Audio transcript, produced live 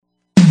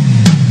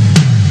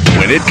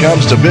When it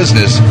comes to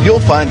business, you'll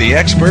find the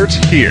experts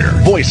here.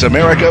 Voice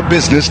America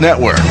Business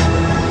Network.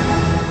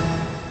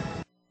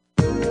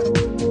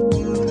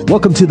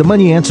 Welcome to the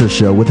Money Answer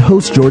Show with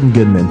host Jordan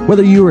Goodman.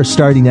 Whether you are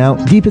starting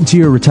out, deep into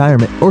your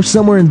retirement, or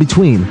somewhere in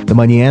between, the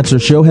Money Answer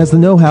Show has the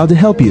know-how to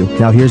help you.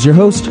 Now here's your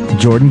host,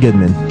 Jordan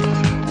Goodman.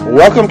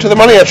 Welcome to the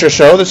Money Answer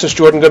Show. This is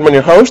Jordan Goodman,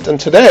 your host, and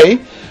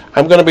today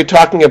I'm going to be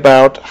talking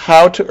about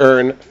how to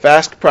earn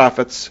fast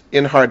profits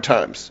in hard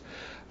times.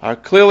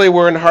 Clearly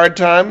we're in hard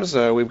times.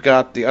 We've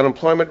got the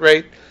unemployment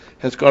rate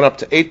has gone up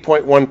to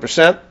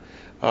 8.1%.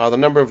 The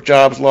number of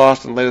jobs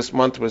lost in the latest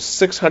month was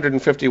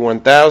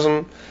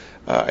 651,000.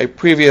 A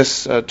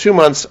previous 2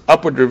 months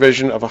upward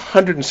revision of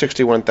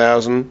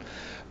 161,000.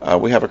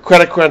 We have a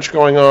credit crunch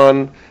going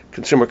on.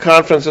 Consumer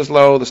confidence is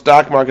low. The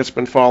stock market's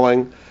been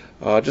falling.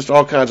 Just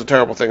all kinds of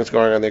terrible things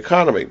going on in the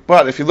economy.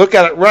 But if you look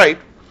at it right,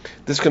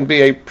 this can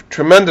be a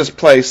tremendous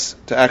place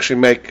to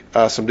actually make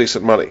some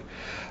decent money.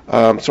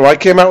 So I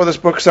came out with this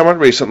book somewhat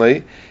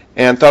recently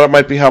and thought it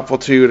might be helpful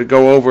to you to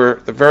go over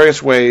the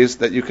various ways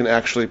that you can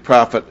actually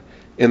profit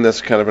in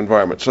this kind of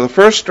environment. So the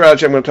first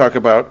strategy I'm going to talk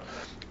about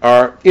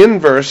are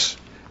inverse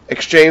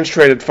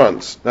exchange-traded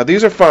funds. Now,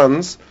 these are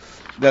funds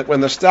that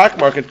when the stock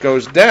market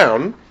goes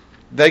down,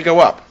 they go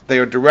up. They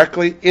are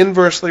directly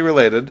inversely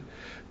related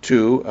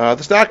to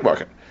the stock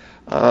market.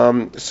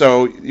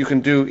 So you can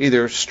do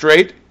either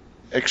straight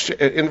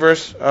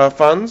inverse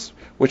funds,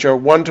 which are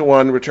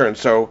one-to-one returns.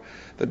 So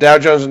the Dow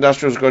Jones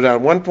Industrials go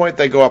down 1 point,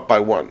 they go up by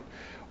 1.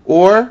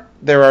 Or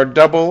there are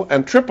double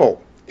and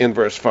triple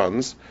inverse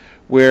funds,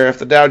 where if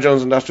the Dow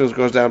Jones Industrials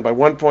goes down by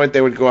 1 point, they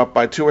would go up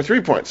by 2 or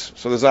 3 points.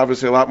 So there's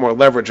obviously a lot more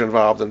leverage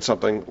involved in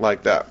something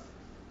like that.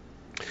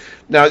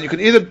 Now,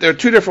 there are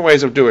two different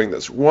ways of doing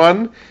this.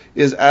 One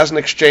is as an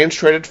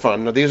exchange-traded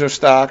fund. Now, these are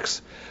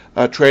stocks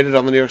traded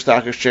on the New York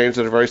Stock Exchange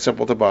that are very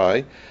simple to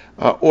buy.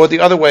 Or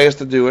the other way is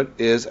to do it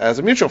is as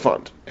a mutual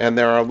fund. And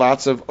there are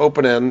lots of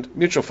open-end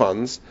mutual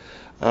funds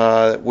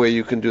where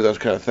you can do those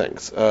kind of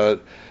things.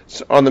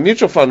 So on the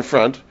mutual fund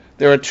front,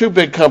 there are two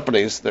big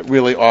companies that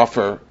really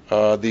offer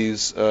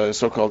these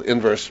so-called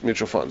inverse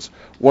mutual funds.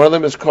 One of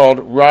them is called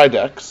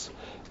Ridex,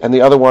 and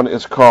the other one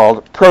is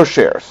called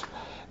ProShares.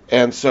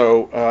 And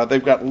so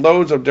they've got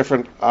loads of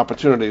different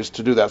opportunities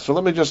to do that. So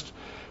let me just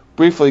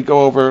briefly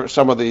go over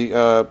some of the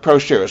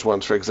ProShares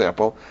ones, for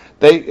example.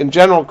 They, in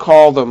general,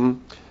 call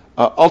them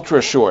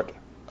ultra-short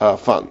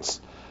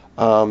funds.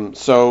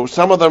 So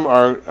some of them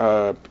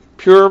are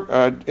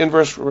pure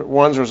inverse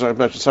ones, or as I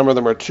mentioned, some of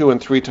them are 2 and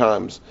 3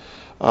 times.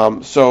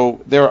 So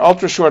there are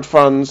ultra-short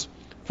funds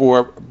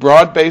for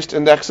broad-based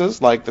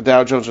indexes like the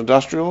Dow Jones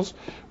Industrials,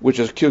 which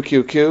is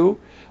QQQ.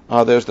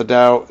 There's the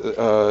Dow,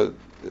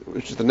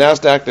 which is the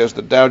NASDAQ. There's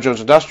the Dow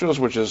Jones Industrials,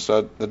 which is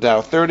the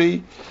Dow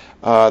 30.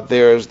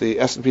 There's the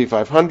S&P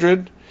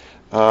 500.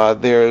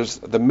 There's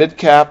the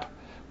Mid-Cap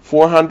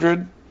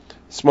 400,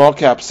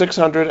 Small-Cap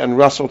 600, and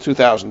Russell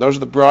 2000. Those are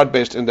the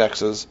broad-based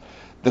indexes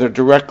that are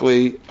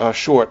directly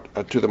short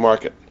to the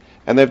market.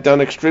 And they've done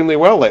extremely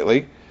well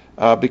lately.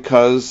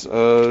 Because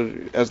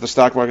as the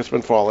stock market's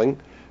been falling,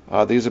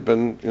 these have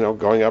been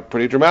going up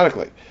pretty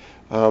dramatically.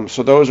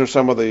 So those are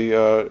some of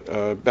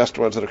the best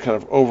ones that are kind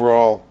of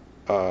overall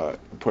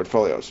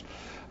portfolios.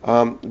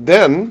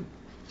 Then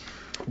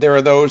there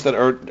are those that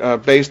are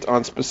based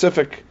on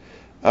specific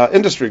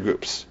industry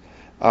groups.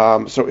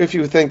 So if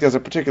you think there's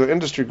a particular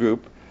industry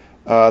group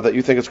that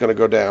you think is going to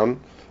go down,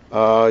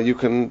 you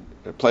can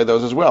play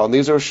those as well. And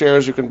these are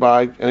shares you can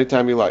buy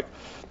anytime you like.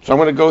 So I'm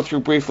going to go through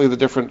briefly the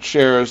different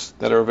shares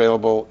that are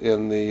available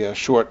in the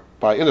short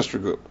by industry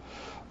group.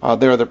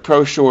 There are the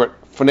pro-short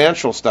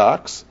financial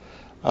stocks.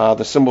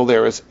 The symbol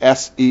there is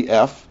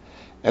SEF,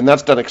 and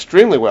that's done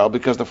extremely well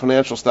because the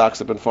financial stocks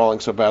have been falling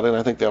so badly, and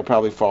I think they'll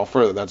probably fall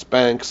further. That's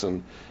banks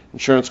and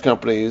insurance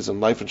companies and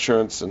life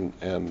insurance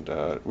and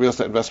real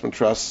estate investment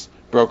trusts,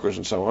 brokers,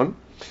 and so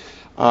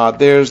on.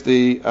 There's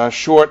the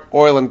short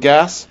oil and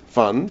gas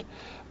fund.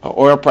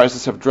 Oil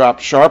prices have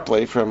dropped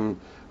sharply from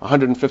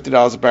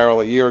 $150 a barrel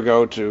a year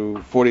ago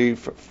to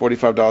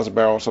 $45 a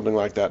barrel, something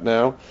like that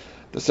now.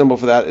 The symbol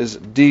for that is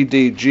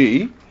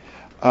DDG.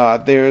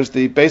 There's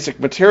the basic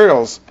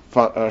materials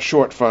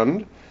short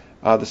fund.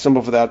 The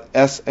symbol for that,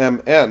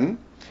 SMN.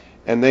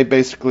 And they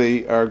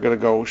basically are going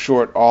to go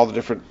short all the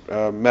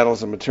different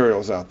metals and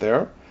materials out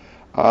there.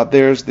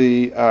 There's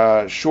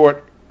the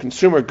short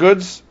consumer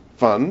goods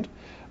fund.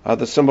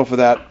 The symbol for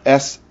that,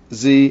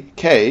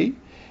 SZK.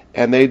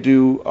 And they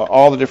do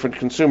all the different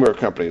consumer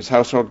companies,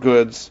 household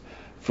goods,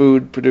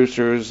 food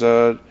producers,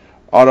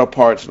 auto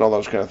parts, and all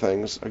those kind of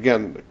things.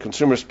 Again,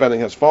 consumer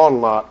spending has fallen a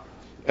lot,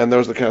 and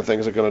those are the kind of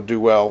things that are going to do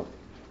well.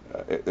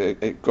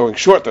 Going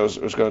short those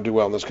is going to do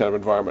well in this kind of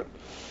environment.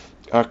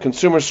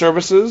 Consumer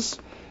services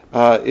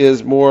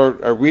is more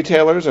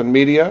retailers and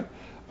media.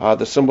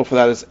 The symbol for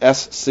that is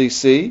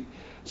SCC.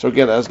 So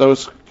again, as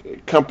those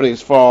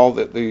companies fall,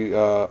 the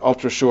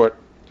ultra-short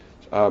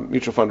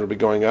mutual fund will be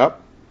going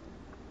up.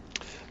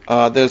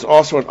 There's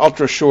also an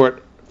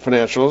ultra-short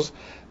financials.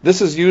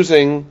 This is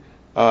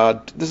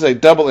a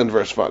double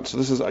inverse fund. So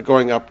this is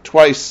going up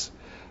twice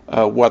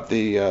what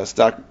the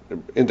stock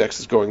index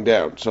is going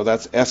down. So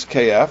that's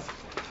SKF.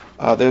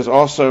 There's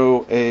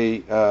also a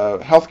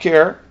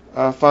healthcare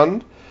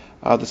fund.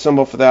 The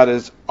symbol for that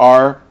is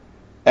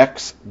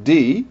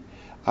RXD.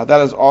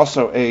 That is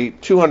also a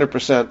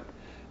 200%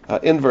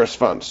 inverse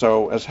fund.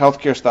 So as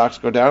healthcare stocks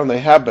go down, and they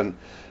have been,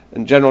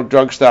 in general,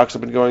 drug stocks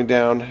have been going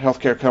down,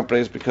 healthcare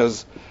companies,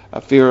 because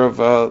of fear of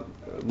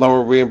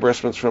lower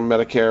reimbursements from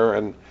Medicare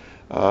and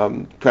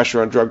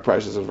pressure on drug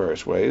prices in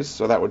various ways.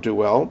 So that would do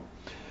well.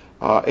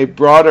 A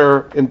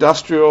broader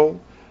industrial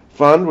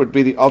fund would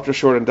be the Ultra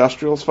Short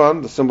Industrials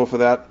Fund. The symbol for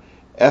that,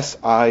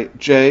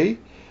 SIJ.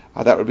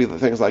 That would be the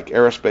things like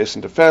aerospace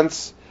and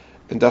defense,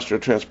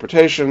 industrial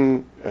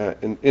transportation,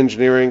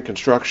 engineering,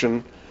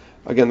 construction.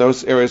 Again,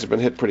 those areas have been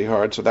hit pretty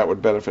hard, so that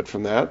would benefit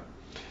from that.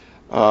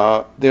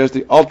 There's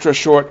the Ultra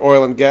Short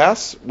Oil and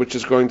Gas, which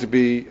is going to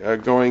be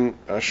going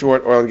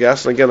short oil and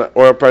gas. And again,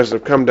 oil prices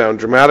have come down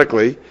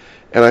dramatically,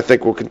 and I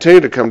think will continue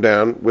to come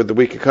down with the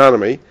weak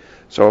economy.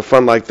 So a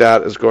fund like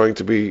that is going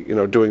to be,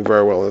 doing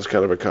very well in this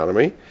kind of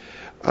economy.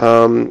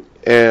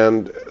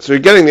 And so you're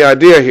getting the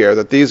idea here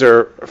that these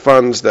are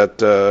funds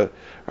that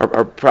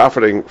are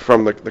profiting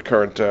from the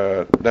current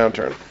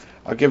downturn.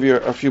 I'll give you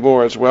a few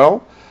more as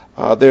well.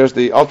 There's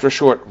the Ultra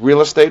Short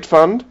Real Estate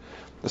Fund.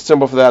 The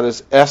symbol for that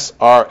is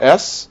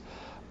SRS,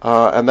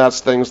 and that's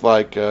things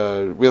like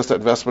real estate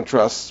investment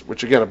trusts,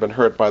 which again have been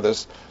hurt by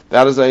this.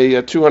 That is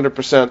a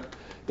 200%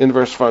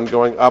 inverse fund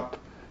going up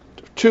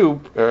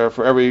 2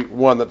 for every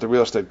 1 that the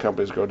real estate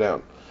companies go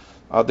down.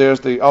 There's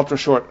the Ultra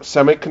Short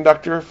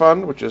Semiconductor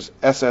Fund, which is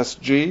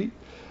SSG.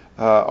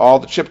 All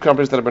the chip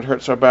companies that have been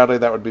hurt so badly,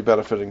 that would be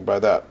benefiting by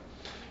that.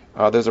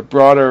 There's a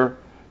broader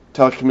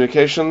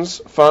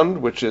telecommunications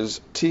fund, which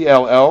is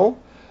TLL.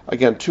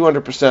 Again,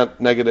 200%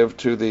 negative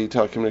to the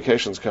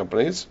telecommunications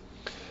companies.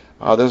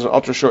 There's an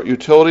Ultra Short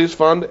Utilities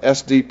Fund,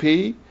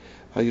 SDP.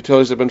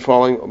 Utilities have been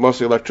falling,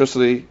 mostly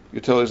electricity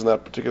utilities in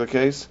that particular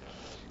case.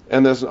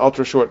 And there's an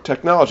Ultra Short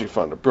Technology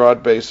Fund, a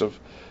broad base of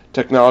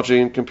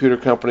technology and computer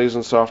companies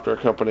and software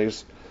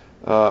companies.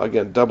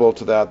 Again, double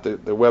to that.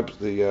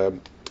 The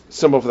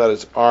symbol for that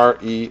is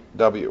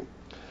REW.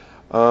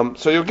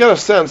 So you'll get a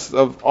sense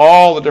of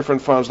all the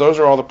different funds. Those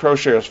are all the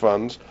ProShares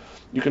funds.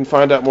 You can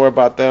find out more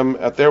about them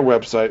at their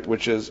website,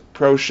 which is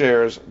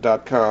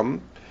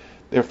proshares.com.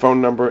 Their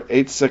phone number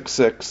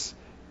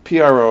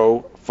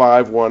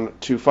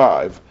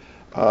 866-PRO-5125.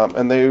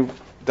 And they've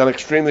done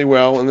extremely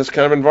well in this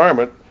kind of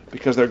environment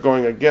because they're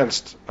going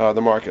against the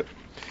market.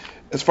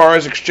 As far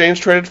as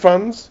exchange-traded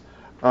funds,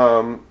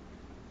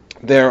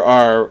 there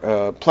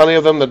are plenty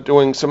of them that are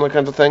doing similar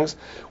kinds of things.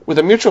 With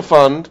a mutual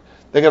fund,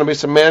 there are going to be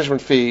some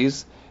management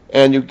fees,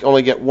 and you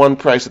only get one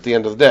price at the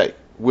end of the day.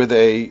 With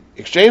a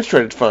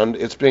exchange-traded fund,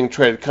 it's being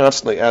traded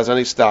constantly as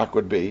any stock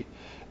would be,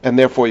 and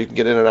therefore you can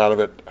get in and out of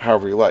it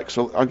however you like.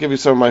 So I'll give you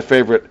some of my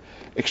favorite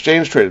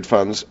exchange-traded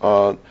funds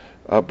on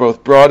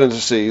both broad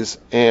indices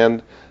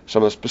and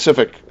some of the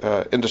specific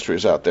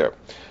industries out there.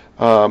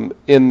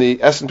 In the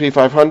S&P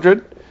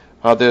 500,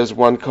 there's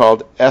one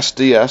called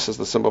SDS, is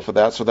the symbol for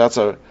that. So that's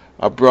a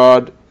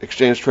broad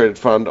exchange-traded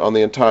fund on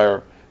the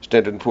entire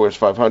Standard & Poor's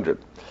 500.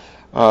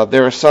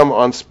 There are some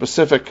on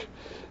specific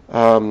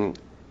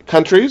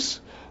countries,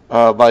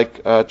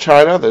 like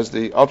China. There's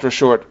the Ultra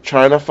Short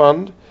China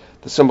Fund.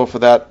 The symbol for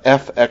that,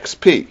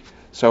 FXP.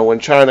 So when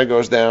China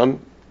goes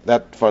down,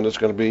 that fund is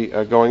going to be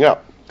going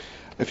up.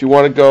 If you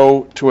want to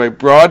go to a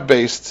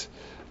broad-based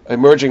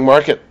emerging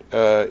market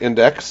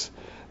index,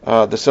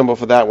 the symbol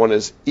for that one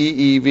is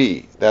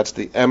EEV. That's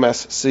the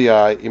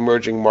MSCI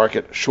Emerging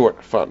Market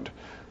Short Fund.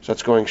 So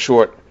that's going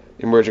short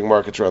emerging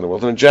markets around the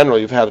world. And in general,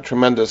 you've had a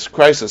tremendous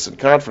crisis in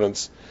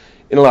confidence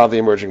in a lot of the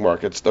emerging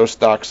markets. Those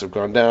stocks have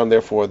gone down.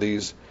 Therefore,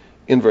 these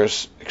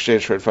inverse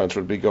exchange trade funds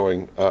would be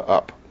going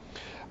up.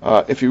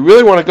 If you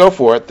really want to go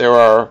for it, there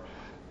are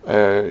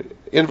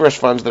inverse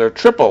funds that are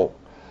triple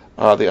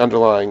the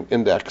underlying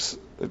index.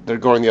 They're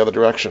going the other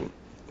direction.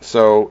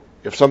 So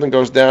if something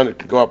goes down, it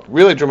could go up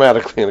really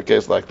dramatically in a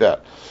case like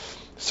that.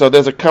 So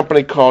there's a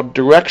company called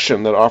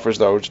Direxion that offers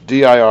those,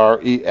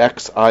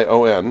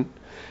 Direxion,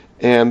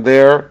 and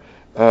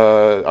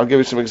I'll give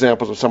you some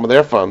examples of some of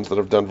their funds that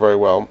have done very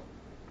well.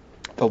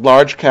 The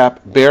Large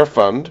Cap Bear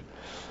Fund,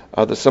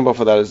 the symbol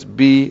for that is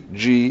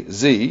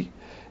BGZ,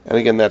 and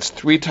again that's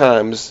 3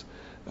 times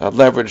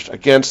leveraged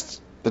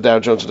against the Dow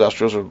Jones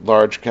Industrials or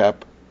large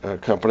cap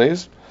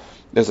companies.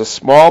 There's a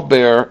Small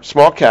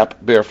Cap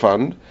Bear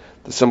Fund,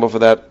 the symbol for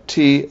that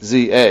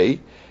TZA,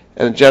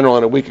 and in general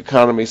in a weak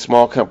economy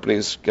small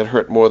companies get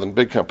hurt more than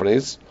big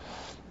companies.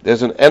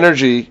 There's an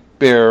Energy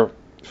Bear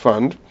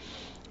Fund,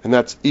 and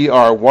that's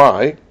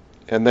ERY,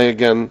 and they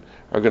again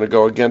are going to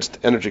go against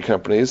energy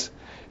companies.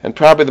 And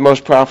probably the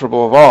most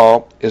profitable of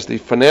all is the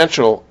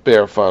Financial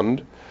Bear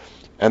Fund,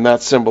 and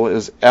that symbol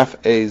is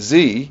FAZ.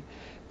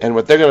 And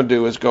what they're going to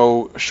do is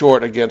go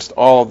short against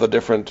all of the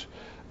different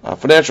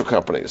financial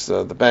companies,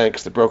 the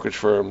banks, the brokerage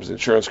firms, the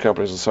insurance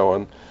companies, and so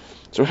on.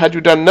 So had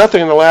you done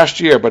nothing in the last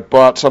year but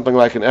bought something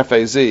like an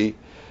FAZ,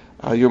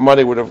 your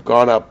money would have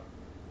gone up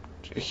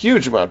a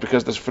huge amount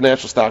because the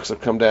financial stocks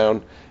have come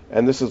down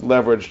and this is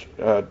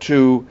leveraged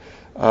to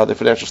the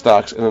financial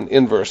stocks in an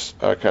inverse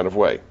kind of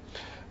way.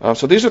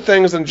 So these are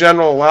things in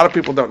general a lot of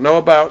people don't know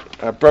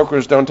about.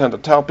 Brokers don't tend to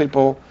tell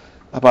people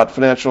about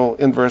financial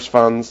inverse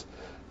funds,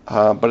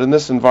 but in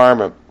this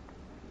environment,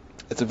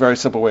 it's a very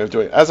simple way of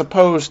doing it, as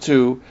opposed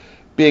to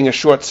being a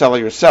short seller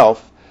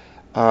yourself,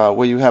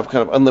 where you have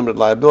kind of unlimited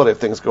liability if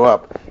things go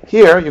up.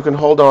 Here, you can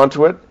hold on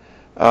to it.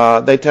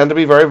 They tend to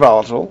be very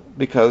volatile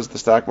because the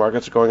stock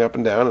markets are going up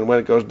and down, and when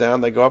it goes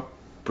down, they go up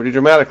pretty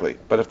dramatically.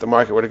 But if the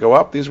market were to go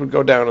up, these would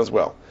go down as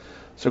well.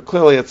 So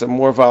clearly, it's a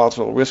more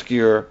volatile,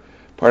 riskier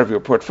part of your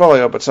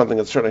portfolio, but something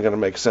that's certainly going to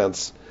make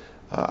sense,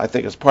 I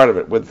think, as part of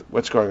it with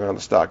what's going on in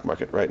the stock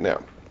market right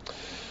now.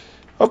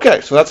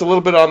 Okay, so that's a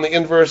little bit on the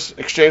inverse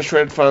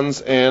exchange-traded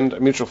funds and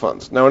mutual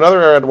funds. Now,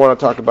 another area I want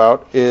to talk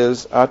about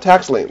is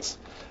tax liens.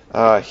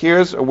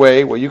 Here's a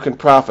way where you can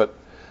profit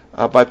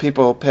by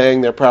people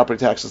paying their property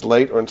taxes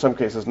late, or in some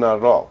cases not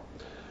at all.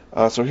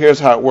 So here's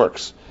how it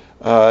works.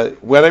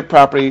 When a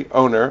property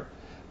owner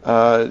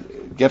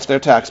gets their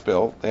tax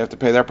bill, they have to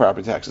pay their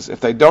property taxes. If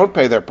they don't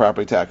pay their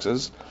property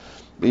taxes,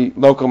 the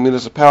local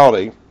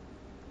municipality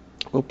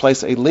will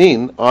place a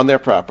lien on their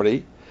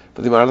property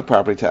for the amount of the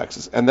property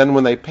taxes. And then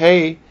when they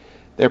pay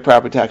their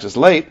property taxes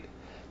late,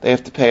 they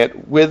have to pay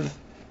it with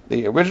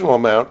the original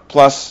amount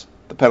plus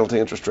the penalty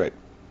interest rate.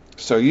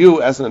 So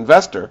you, as an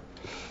investor,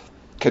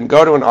 can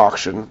go to an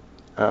auction,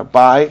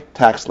 buy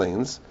tax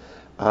liens,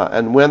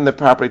 and when the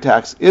property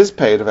tax is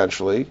paid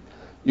eventually,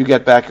 you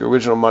get back your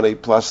original money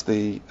plus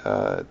the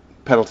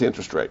penalty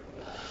interest rate.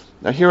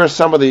 Now, here are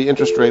some of the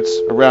interest rates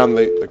around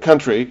the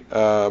country,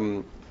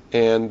 and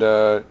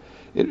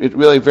it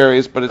really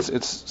varies, but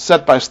it's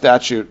set by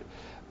statute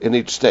in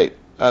each state.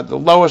 The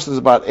lowest is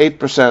about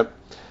 8%.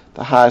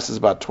 The highest is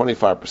about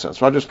 25%.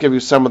 So I'll just give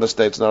you some of the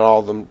states, not all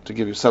of them, to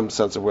give you some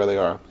sense of where they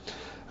are.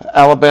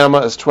 Alabama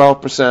is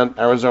 12%,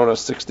 Arizona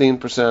is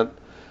 16%,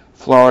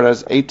 Florida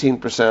is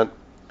 18%,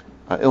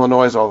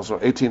 Illinois is also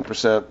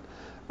 18%,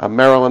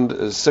 Maryland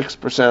is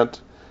 6%,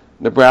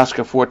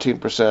 Nebraska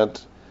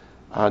 14%,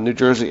 New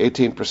Jersey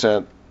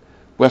 18%,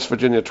 West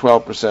Virginia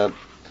 12%,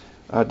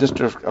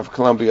 District of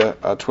Columbia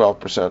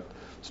 12%.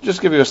 So just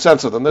to give you a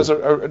sense of them, there's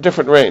a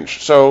different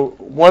range. So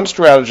one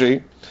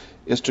strategy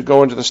is to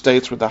go into the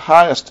states with the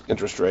highest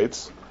interest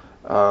rates.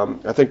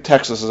 I think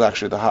Texas is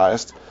actually the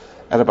highest,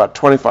 at about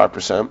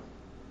 25%.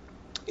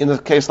 In a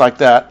case like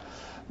that,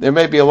 there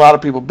may be a lot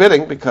of people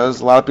bidding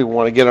because a lot of people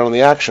want to get on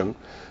the action.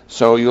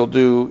 So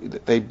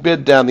they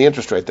bid down the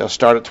interest rate. They'll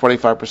start at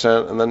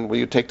 25%, and then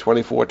you take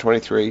 24,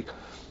 23.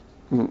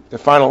 The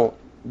final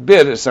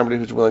bid is somebody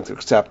who's willing to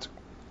accept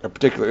a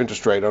particular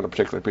interest rate on a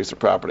particular piece of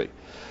property.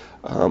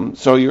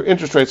 So your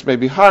interest rates may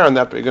be higher on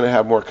that, but you're going to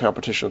have more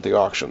competition at the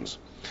auctions.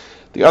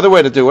 The other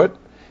way to do it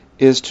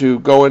is to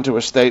go into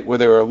a state where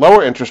there are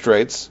lower interest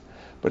rates,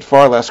 but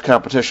far less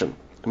competition.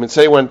 I mean,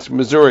 say you went to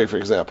Missouri, for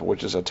example,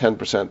 which is a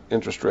 10%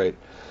 interest rate.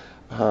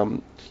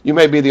 You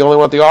may be the only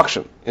one at the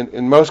auction.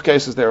 In most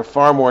cases, there are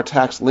far more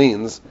tax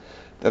liens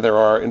than there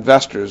are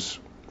investors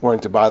wanting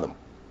to buy them.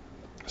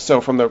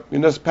 So from the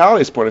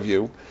municipality's point of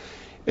view,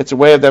 it's a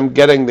way of them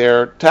getting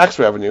their tax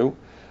revenue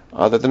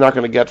that they're not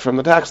going to get from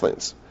the tax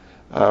liens.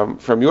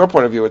 From your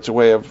point of view, it's a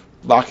way of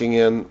locking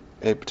in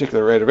a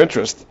particular rate of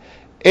interest.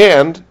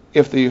 And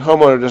if the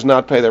homeowner does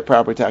not pay their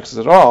property taxes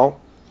at all,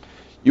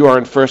 you are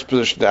in first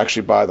position to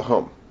actually buy the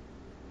home.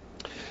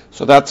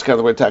 So that's kind of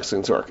the way tax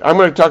liens work. I'm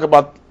going to talk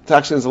about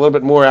tax liens a little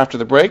bit more after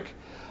the break.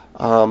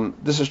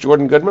 This is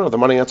Jordan Goodman of the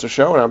Money Answer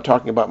Show, and I'm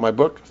talking about my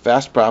book,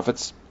 Fast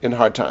Profits in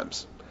Hard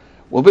Times.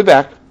 We'll be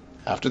back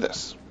after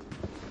this.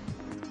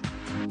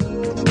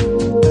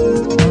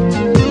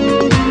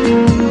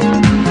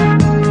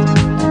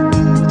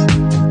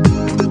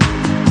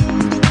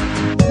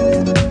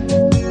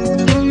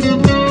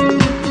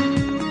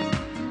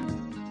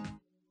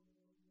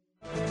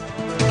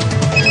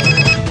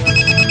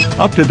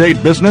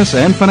 Up-to-date business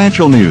and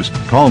financial news.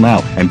 Call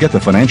now and get the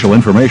financial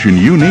information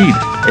you need.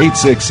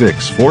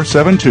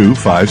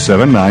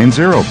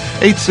 866-472-5790.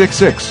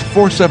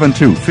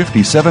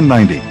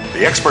 866-472-5790.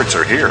 The experts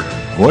are here.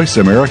 Voice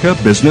America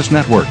Business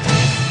Network.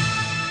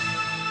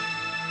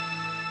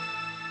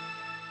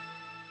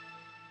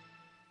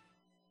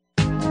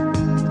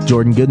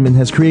 Jordan Goodman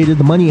has created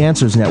the Money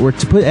Answers Network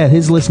to put at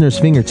his listeners'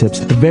 fingertips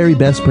the very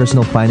best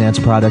personal finance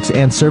products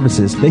and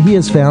services that he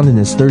has found in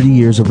his 30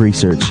 years of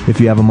research. If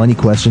you have a money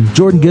question,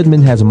 Jordan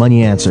Goodman has a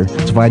money answer.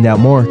 To find out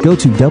more, go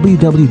to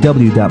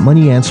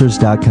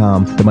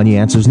www.moneyanswers.com. The Money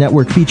Answers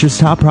Network features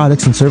top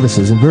products and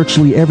services in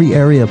virtually every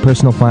area of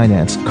personal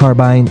finance, car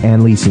buying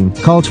and leasing,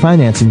 college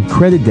financing,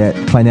 credit debt,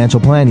 financial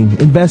planning,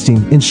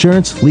 investing,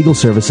 insurance, legal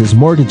services,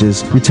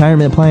 mortgages,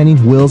 retirement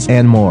planning, wills,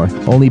 and more.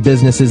 Only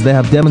businesses that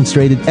have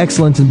demonstrated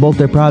excellence in both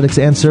their products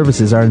and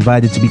services are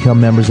invited to become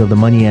members of the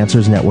Money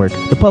Answers Network.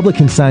 The public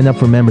can sign up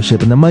for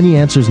membership in the Money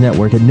Answers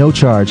Network at no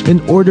charge in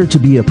order to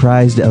be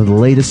apprised of the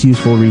latest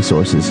useful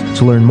resources.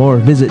 To learn more,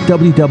 visit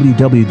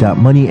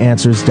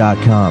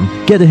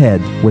www.moneyanswers.com. Get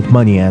ahead with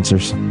Money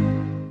Answers.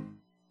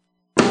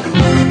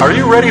 Are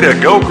you ready to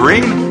go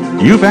green?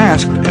 You've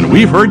asked, and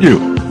we've heard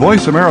you.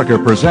 Voice America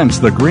presents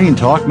the Green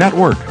Talk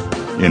Network.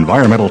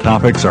 Environmental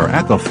topics are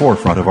at the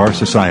forefront of our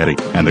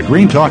society, and the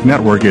Green Talk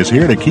Network is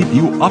here to keep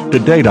you up to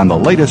date on the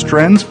latest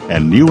trends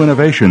and new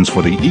innovations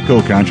for the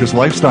eco-conscious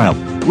lifestyle.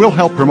 We'll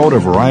help promote a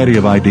variety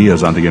of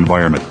ideas on the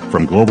environment,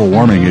 from global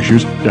warming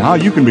issues to how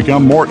you can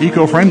become more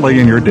eco-friendly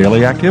in your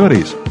daily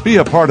activities. Be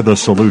a part of the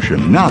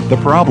solution, not the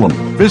problem.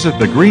 Visit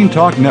the Green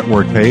Talk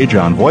Network page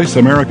on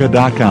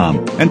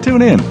voiceamerica.com and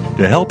tune in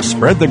to help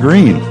spread the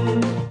green.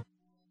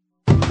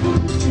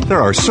 There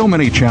are so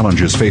many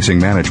challenges facing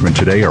management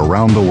today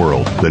around the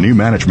world. The New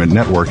Management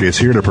Network is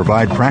here to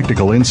provide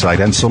practical insight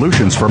and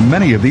solutions for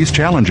many of these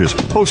challenges.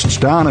 Hosts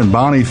Don and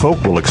Bonnie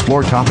Folk will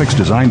explore topics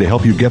designed to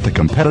help you get the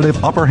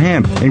competitive upper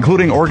hand,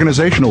 including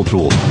organizational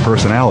tools,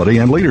 personality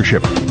and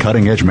leadership,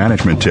 cutting-edge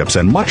management tips,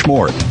 and much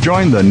more.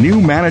 Join the New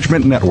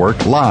Management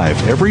Network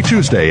live every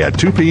Tuesday at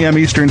 2 p.m.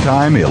 Eastern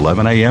Time,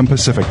 11 a.m.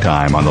 Pacific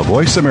Time on the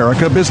Voice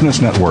America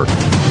Business Network.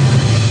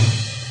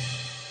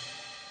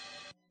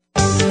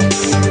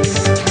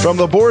 From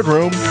the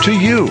boardroom to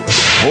you,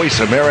 Voice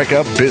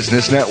America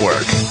Business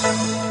Network.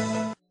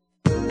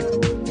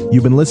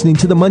 You've been listening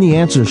to the Money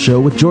Answer Show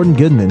with Jordan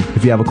Goodman.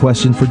 If you have a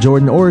question for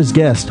Jordan or his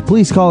guest,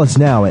 please call us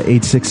now at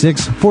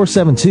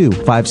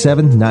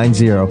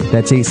 866-472-5790.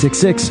 That's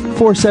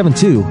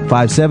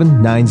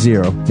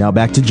 866-472-5790. Now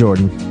back to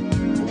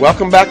Jordan.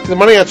 Welcome back to the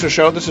Money Answer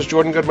Show. This is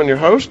Jordan Goodman, your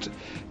host.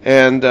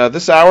 And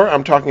this hour,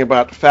 I'm talking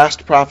about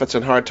fast profits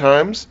in hard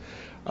times.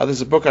 This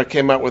is a book I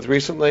came out with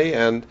recently,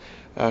 and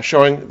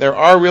showing there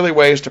are really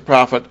ways to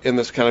profit in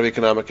this kind of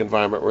economic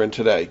environment we're in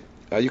today.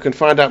 You can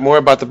find out more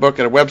about the book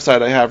at a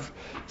website I have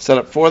set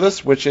up for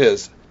this, which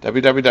is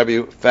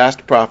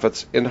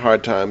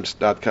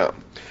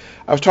www.fastprofitsinhardtimes.com.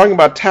 I was talking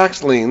about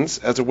tax liens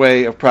as a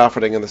way of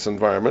profiting in this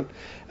environment,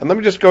 and let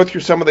me just go through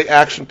some of the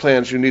action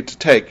plans you need to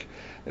take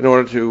in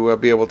order to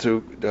be able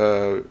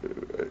to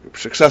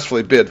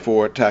successfully bid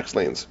for tax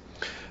liens.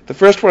 The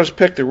first one is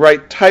pick the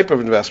right type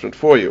of investment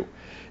for you.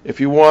 If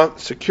you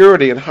want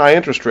security and high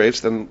interest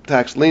rates, then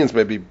tax liens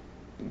may be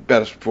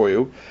best for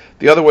you.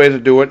 The other way to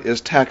do it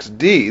is tax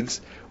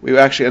deeds, where you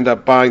actually end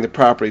up buying the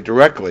property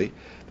directly.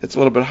 It's a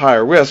little bit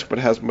higher risk, but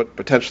has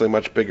potentially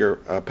much bigger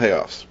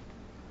payoffs.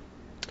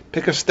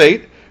 Pick a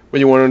state where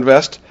you want to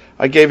invest.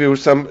 I gave you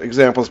some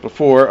examples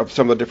before of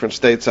some of the different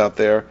states out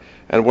there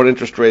and what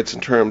interest rates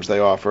and terms they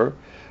offer.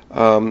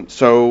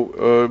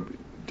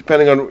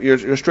 Depending on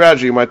your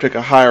strategy, you might pick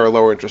a higher or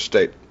lower interest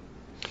state.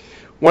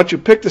 Once you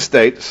pick the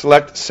state,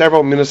 select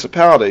several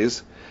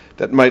municipalities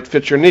that might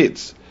fit your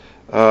needs.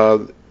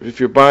 If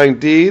you're buying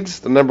deeds,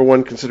 the number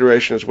one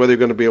consideration is whether you're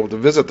going to be able to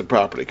visit the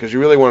property, because you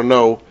really want to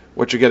know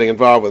what you're getting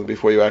involved with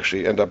before you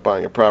actually end up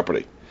buying a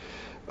property.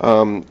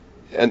 And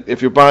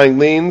if you're buying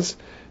liens,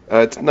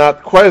 it's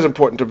not quite as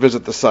important to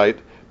visit the site,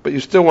 but you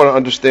still want to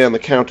understand the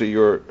county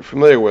you're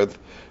familiar with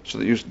so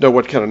that you know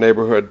what kind of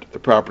neighborhood the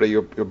property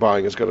you're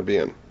buying is going to be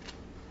in.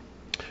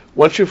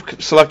 Once you've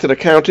selected a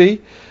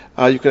county,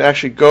 you can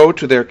actually go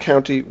to their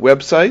county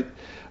website.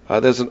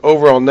 There's an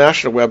overall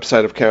national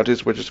website of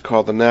counties, which is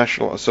called the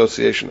National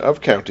Association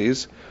of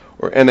Counties,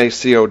 or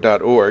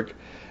NACO.org,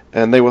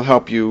 and they will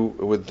help you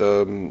with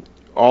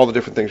all the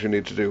different things you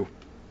need to do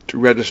to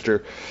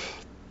register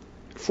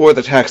for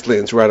the tax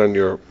liens right on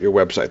your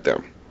website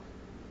there.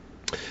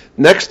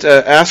 Next,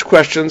 ask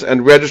questions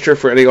and register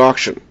for any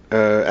auction.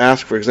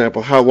 Ask, for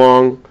example, how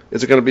long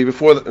is it going to be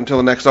until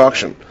the next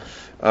auction?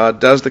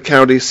 Does the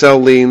county sell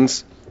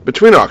liens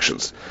between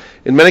auctions?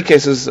 In many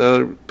cases,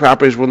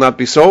 properties will not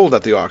be sold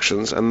at the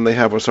auctions, and they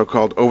have a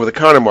so-called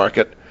over-the-counter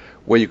market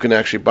where you can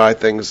actually buy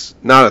things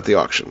not at the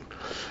auction.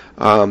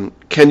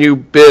 Can you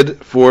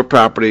bid for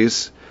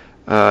properties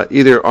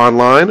either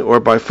online or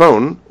by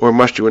phone, or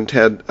must you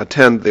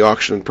attend the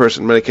auction in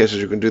person? In many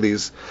cases, you can do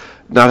these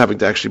not having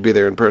to actually be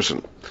there in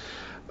person.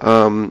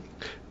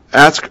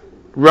 Ask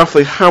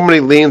roughly how many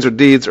liens or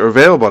deeds are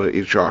available at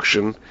each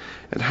auction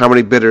and how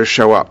many bidders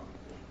show up.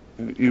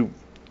 You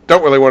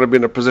don't really want to be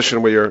in a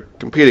position where you're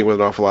competing with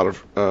an awful lot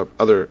of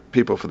other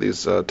people for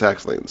these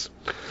tax liens.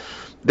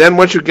 Then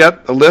once you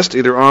get a list,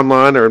 either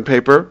online or in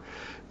paper,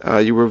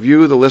 you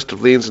review the list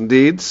of liens and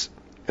deeds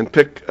and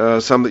pick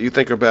some that you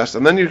think are best,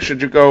 and then you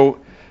go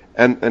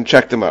and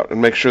check them out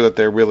and make sure that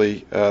they're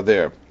really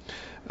there.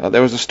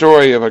 There was a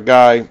story of a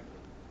guy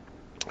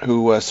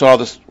who saw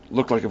this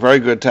looked like a very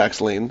good tax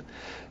lien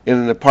in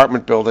an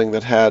apartment building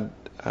that had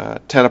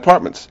 10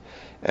 apartments,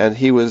 and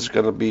he was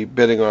going to be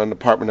bidding on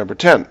apartment number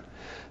 10.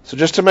 So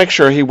just to make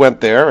sure, he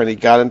went there and he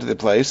got into the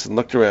place and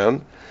looked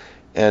around,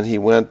 and he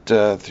went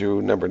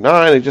through number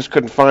 9. He just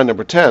couldn't find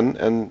number 10,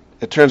 and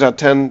it turns out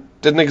 10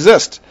 didn't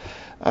exist.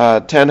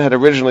 10 had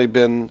originally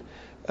been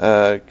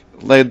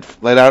laid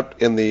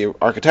out in the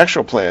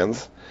architectural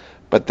plans,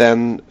 but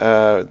then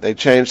they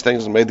changed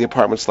things and made the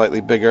apartment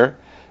slightly bigger,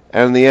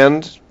 and in the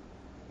end,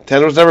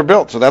 10 was never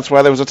built. So that's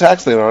why there was a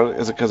tax lien on it,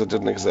 is because it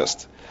didn't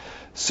exist.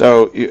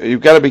 So you've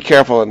got to be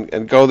careful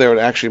and go there and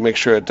actually make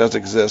sure it does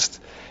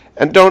exist.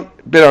 And don't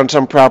bid on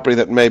some property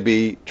that may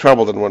be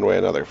troubled in one way or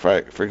another.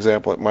 For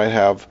example, it might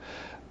have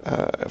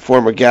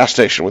former gas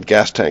station with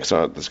gas tanks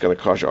on it that's going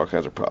to cause you all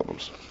kinds of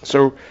problems.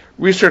 So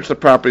research the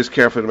properties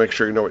carefully to make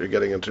sure you know what you're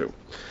getting into.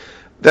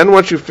 Then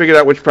once you've figured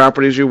out which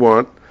properties you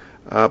want,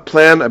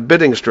 plan a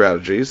bidding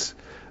strategy.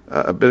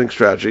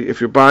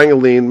 If you're buying a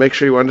lien, make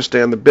sure you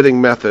understand the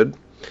bidding method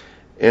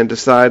and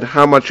decide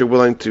how much you're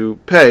willing to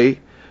pay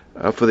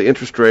for the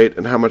interest rate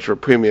and how much of a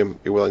premium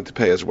you're willing to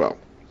pay as well.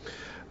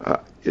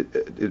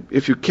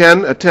 If you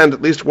can, attend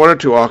at least one or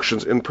two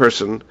auctions in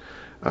person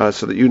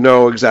so that you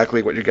know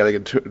exactly what you're getting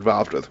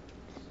involved with.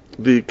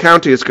 The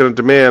county is going to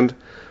demand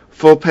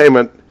full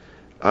payment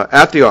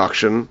at the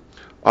auction,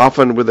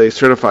 often with a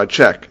certified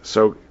check,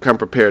 so come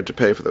prepared to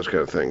pay for those kind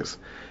of things.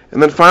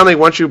 And then finally,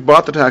 once you've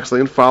bought the tax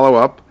lien, follow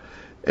up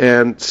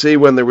and see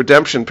when the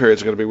redemption period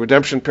is going to be.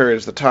 Redemption period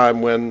is the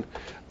time when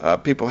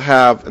people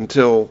have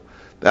until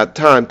that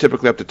time,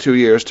 typically up to 2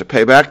 years, to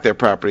pay back their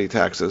property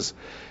taxes.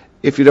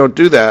 If you don't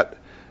do that,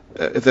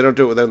 if they don't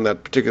do it within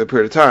that particular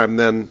period of time,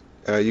 then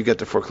you get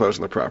to foreclose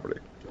on the property.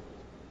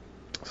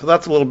 So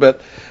that's a little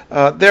bit.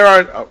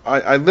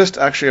 I list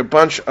actually a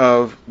bunch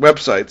of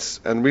websites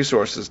and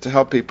resources to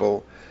help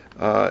people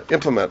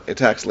implement a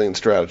tax lien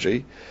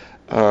strategy.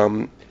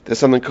 There's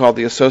something called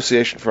the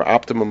Association for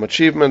Optimum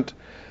Achievement,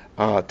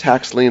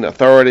 Tax Lien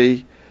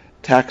Authority,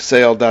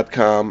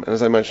 taxsale.com, and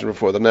as I mentioned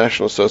before, the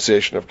National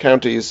Association of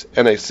Counties,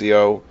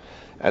 NACO,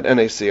 at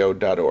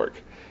naco.org.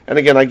 And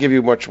again, I give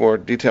you much more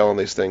detail on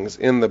these things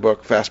in the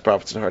book Fast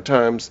Profits in Hard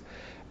Times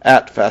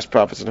at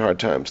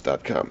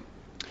fastprofitsinhardtimes.com.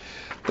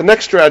 The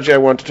next strategy I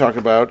want to talk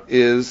about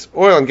is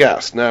oil and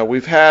gas. Now,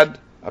 we've had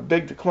a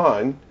big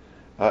decline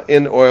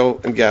in oil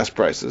and gas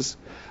prices,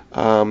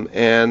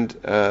 and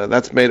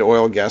that's made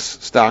oil and gas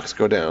stocks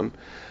go down.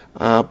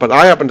 But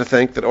I happen to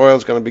think that oil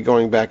is going to be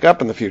going back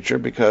up in the future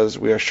because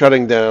we are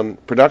shutting down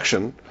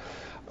production,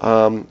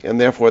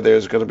 and therefore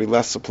there's going to be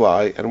less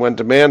supply. And when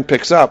demand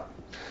picks up,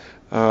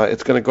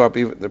 it's going to go up.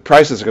 The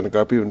prices are going to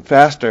go up even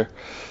faster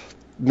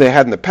than they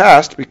had in the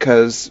past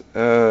because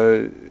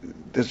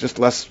there's just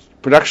less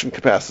production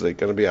capacity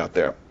going to be out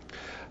there.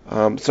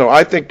 So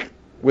I think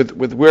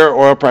with where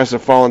oil prices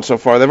have fallen so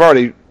far, they've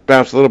already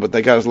bounced a little bit.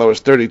 They got as low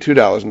as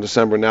 $32 in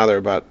December. Now they're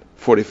about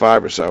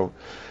 45 or so.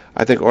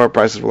 I think oil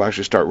prices will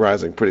actually start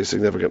rising pretty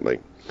significantly.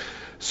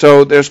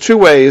 So there's two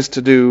ways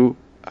to do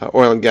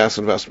oil and gas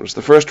investments.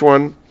 The first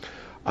one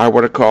are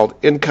what are called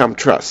income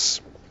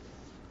trusts.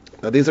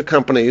 Now these are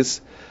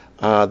companies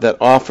that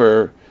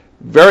offer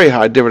very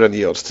high dividend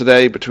yields.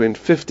 Today, between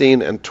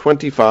 15 and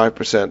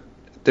 25%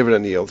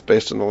 dividend yields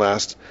based on the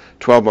last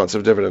 12 months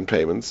of dividend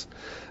payments.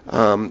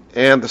 And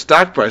the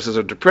stock prices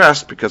are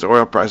depressed because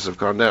oil prices have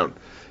gone down.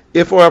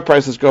 If oil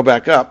prices go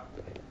back up,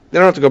 they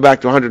don't have to go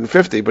back to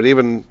 150, but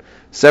even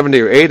 70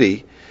 or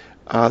 80,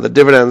 the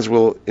dividends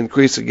will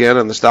increase again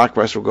and the stock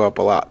price will go up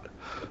a lot.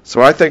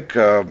 So I think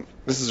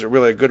this is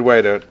really a good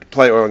way to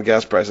play oil and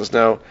gas prices.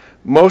 Now,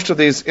 most of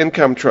these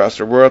income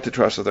trusts, or royalty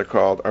trusts as they're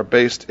called, are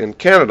based in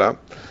Canada,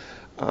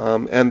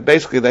 and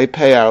basically they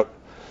pay out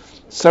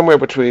somewhere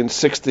between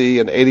 60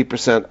 and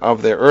 80%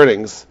 of their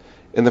earnings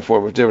in the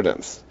form of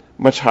dividends,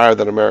 much higher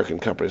than American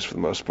companies for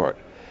the most part.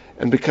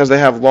 And because they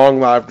have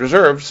long-lived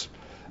reserves,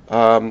 they're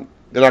not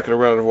going to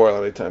run out of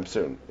oil anytime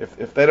soon.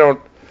 If they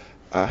don't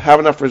have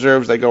enough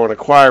reserves, they go and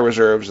acquire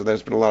reserves, and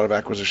there's been a lot of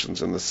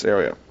acquisitions in this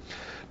area.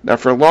 Now,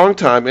 for a long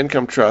time,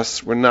 income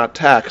trusts were not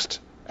taxed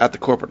at the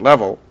corporate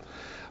level,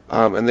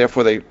 and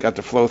therefore they got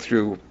to flow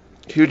through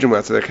huge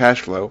amounts of their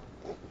cash flow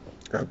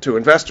to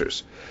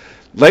investors.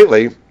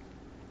 Lately,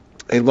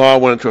 a law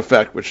went into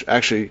effect, which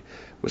actually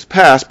was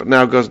passed, but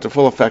now goes into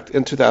full effect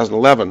in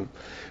 2011,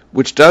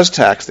 which does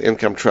tax the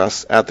income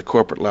trusts at the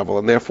corporate level,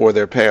 and therefore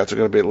their payouts are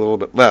going to be a little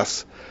bit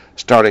less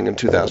starting in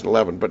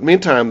 2011. But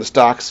meantime, the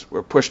stocks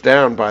were pushed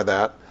down by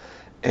that,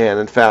 and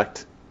in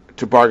fact,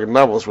 to bargain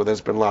levels where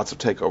there's been lots of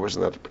takeovers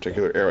in that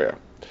particular area.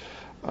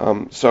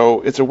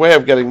 So it's a way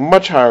of getting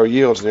much higher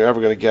yields than you're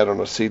ever going to get on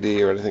a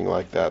CD or anything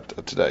like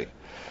that today.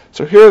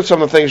 So here are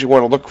some of the things you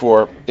want to look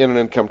for in an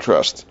income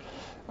trust.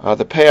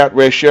 The payout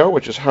ratio,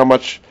 which is how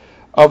much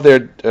of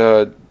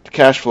their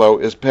cash flow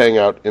is paying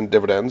out in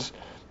dividends,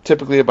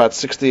 typically about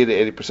 60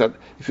 to 80%.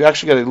 If you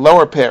actually get a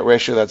lower payout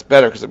ratio, that's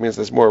better because it means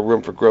there's more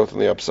room for growth on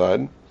the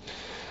upside.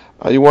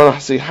 You want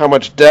to see how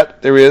much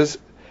debt there is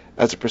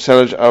as a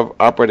percentage of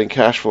operating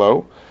cash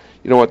flow.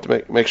 You don't want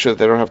to make sure that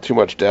they don't have too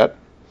much debt.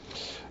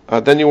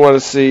 Then you want to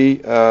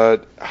see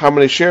how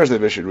many shares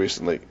they've issued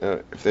recently.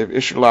 If they've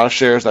issued a lot of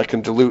shares, that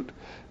can dilute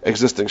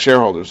existing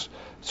shareholders.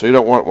 So you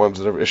don't want ones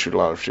that have issued a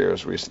lot of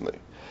shares recently.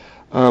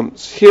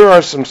 Here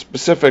are some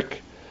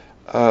specific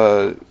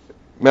income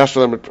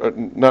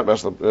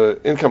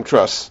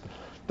trusts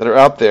that are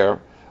out there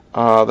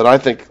that I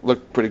think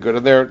look pretty good.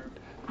 And they're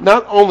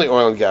not only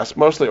oil and gas,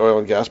 mostly oil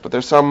and gas, but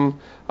there's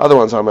some other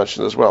ones I'll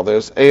mention as well.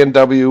 There's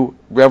A&W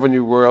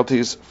Revenue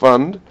Royalties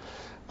Fund.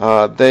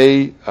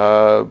 They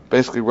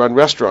basically run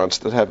restaurants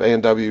that have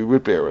A&W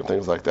root beer and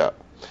things like that.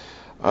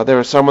 There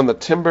are some in the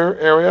timber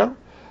area.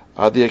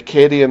 The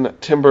Acadian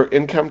Timber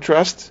Income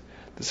Trust,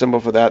 the symbol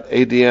for that,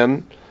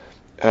 ADN,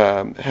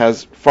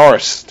 has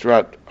forests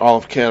throughout all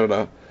of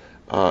Canada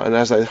and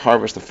as they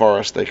harvest the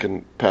forest, they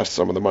can pass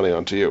some of the money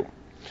on to you.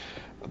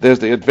 There's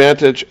the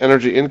Advantage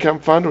Energy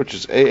Income Fund, which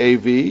is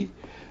AAV,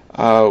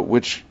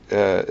 which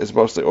is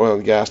mostly oil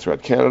and gas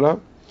throughout Canada.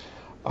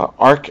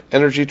 ARC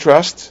Energy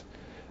Trust,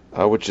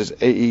 which is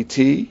AET,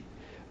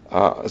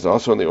 is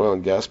also in the oil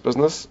and gas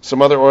business.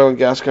 Some other oil and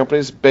gas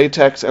companies: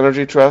 Baytex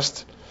Energy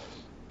Trust,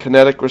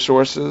 Kinetic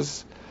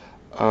Resources,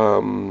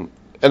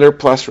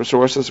 Enerplus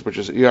Resources, which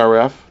is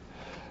ERF.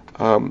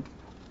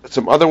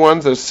 Some other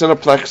ones: there's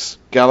Cineplex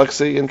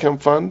Galaxy Income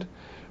Fund,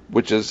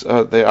 which is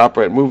they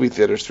operate movie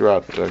theaters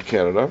throughout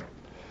Canada.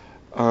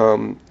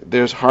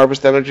 There's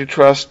Harvest Energy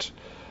Trust,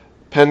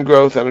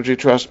 Pengrowth Energy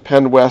Trust,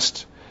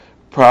 Penwest,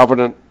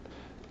 Provident,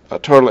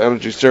 Total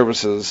Energy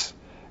Services,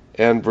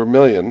 and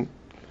Vermilion.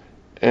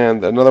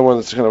 And another one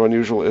that's kind of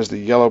unusual is the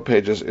Yellow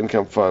Pages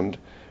Income Fund,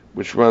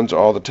 which runs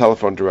all the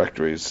telephone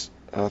directories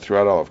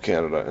throughout all of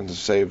Canada and has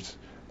saved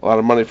a lot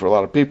of money for a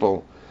lot of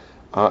people,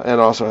 and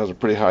also has a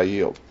pretty high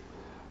yield.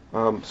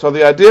 So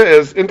the idea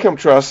is income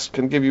trusts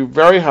can give you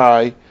very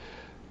high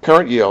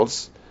current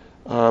yields.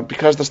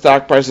 Because the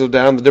stock prices are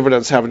down, the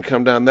dividends haven't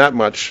come down that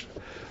much.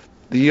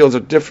 The yields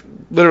are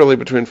literally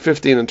between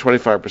 15 and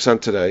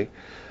 25% today.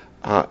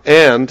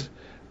 And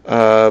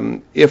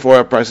if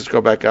oil prices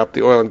go back up,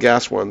 the oil and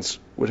gas ones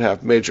would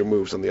have major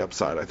moves on the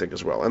upside, I think,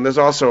 as well. And there's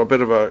also a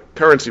bit of a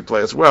currency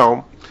play as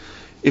well.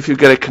 If you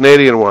get a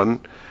Canadian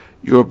one,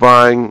 you're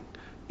buying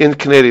in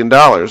Canadian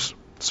dollars.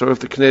 So if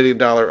the Canadian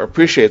dollar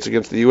appreciates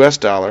against the U.S.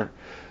 dollar,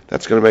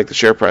 that's going to make the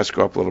share price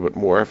go up a little bit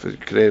more. If the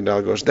Canadian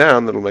dollar goes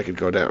down, then it'll make it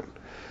go down.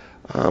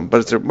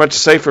 But it's a much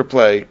safer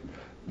play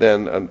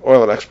than an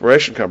oil and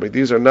exploration company.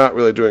 These are not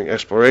really doing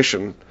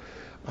exploration.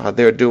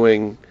 They're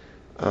doing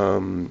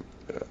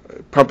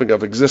pumping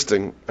of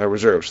existing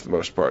reserves for the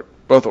most part,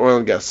 both oil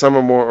and gas. Some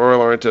are more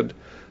oil-oriented,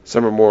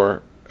 some are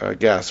more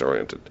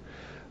gas-oriented.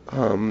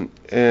 And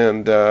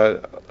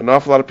an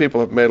awful lot of people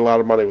have made a lot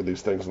of money with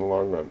these things in the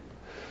long run.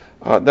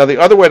 Now, the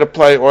other way to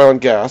play oil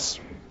and gas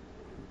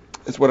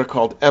is what are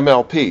called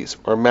MLPs,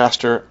 or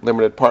Master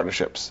Limited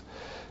Partnerships.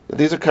 Now,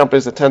 these are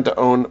companies that tend to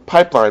own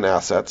pipeline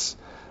assets,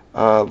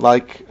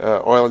 like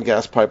oil and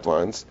gas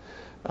pipelines,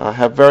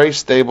 have very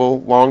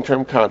stable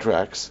long-term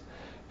contracts,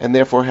 and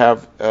therefore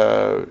have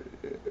a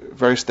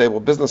very stable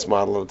business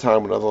model at a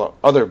time when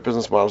other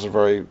business models are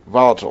very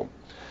volatile.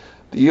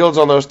 The yields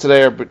on those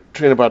today are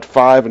between about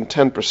 5 and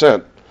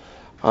 10%.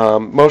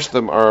 Most of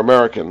them are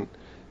American,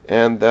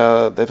 and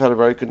they've had a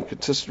very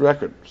consistent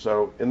record.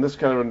 So in this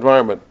kind of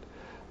environment,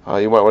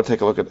 you might want to take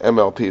a look at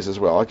MLPs as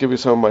well. I'll give you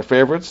some of my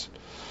favorites.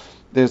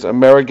 There's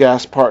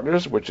AmeriGas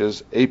Partners, which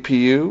is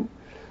APU.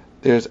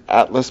 There's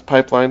Atlas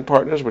Pipeline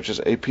Partners, which is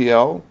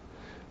APL.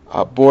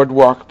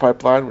 Boardwalk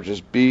Pipeline, which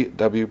is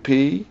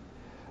BWP.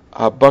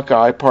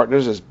 Buckeye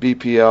Partners is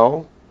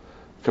BPL.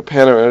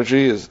 Capana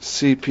Energy is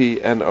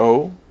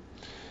CPNO.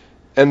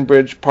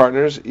 Enbridge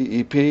Partners,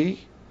 EEP.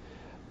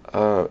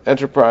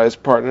 Enterprise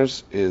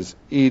Partners is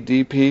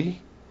EDP.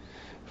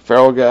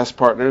 Ferrellgas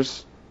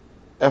Partners,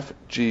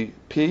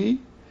 FGP.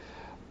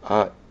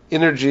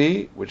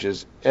 Energy, which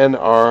is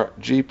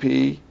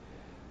NRGP.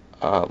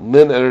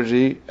 Lin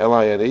Energy,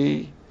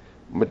 LINE.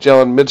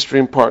 Magellan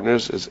Midstream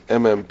Partners is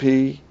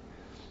MMP.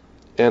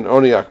 And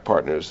Oniak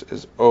Partners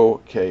is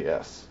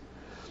OKS.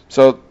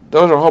 So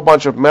those are a whole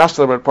bunch of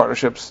master limited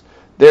partnerships.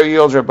 Their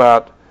yields are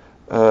about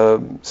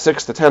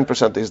 6 to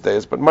 10% these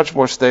days, but much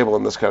more stable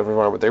in this kind of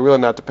environment. They're really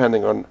not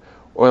depending on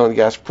oil and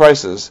gas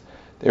prices.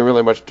 They're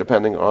really much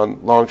depending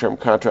on long-term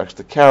contracts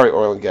to carry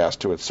oil and gas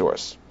to its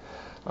source.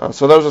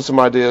 So those are some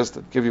ideas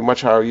that give you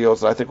much higher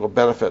yields that I think will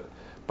benefit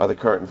by the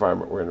current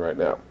environment we're in right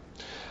now.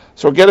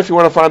 So again, if you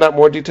want to find out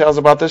more details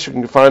about this, you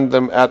can find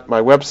them at my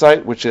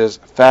website, which is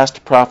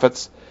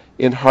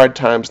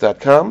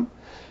fastprofitsinhardtimes.com.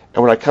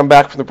 And when I come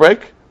back from the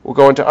break, we'll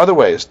go into other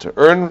ways to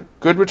earn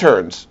good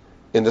returns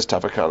in this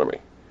tough economy.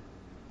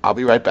 I'll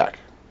be right back.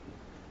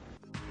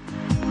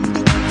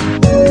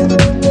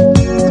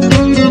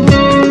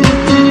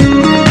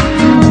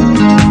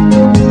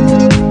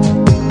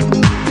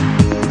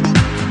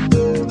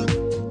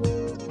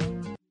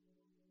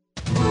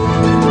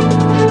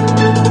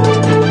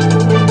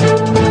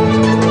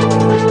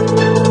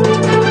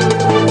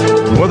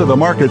 Whether the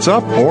market's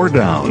up or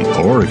down,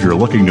 or if you're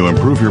looking to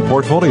improve your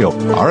portfolio,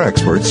 our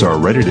experts are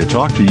ready to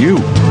talk to you.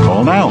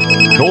 Call now.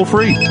 Toll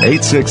free,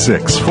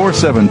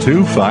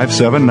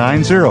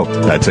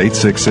 866-472-5790. That's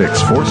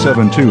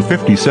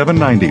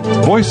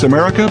 866-472-5790. Voice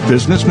America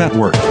Business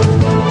Network.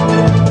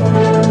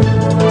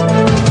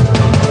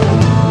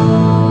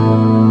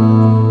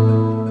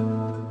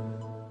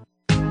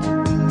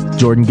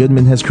 Jordan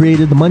Goodman has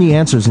created the Money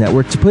Answers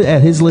Network to put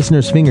at his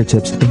listeners'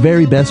 fingertips the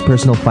very best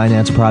personal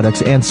finance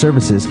products and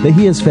services that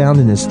he has found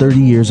in his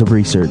 30 years of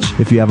research.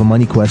 If you have a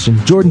money question,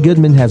 Jordan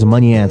Goodman has a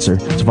money answer.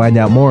 To find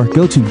out more,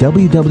 go to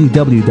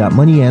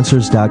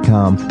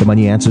www.moneyanswers.com. The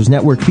Money Answers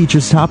Network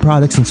features top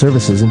products and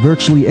services in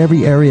virtually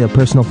every area of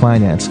personal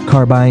finance,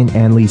 car buying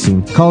and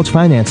leasing, college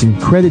financing,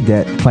 credit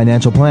debt,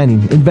 financial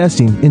planning,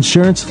 investing,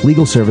 insurance,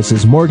 legal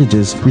services,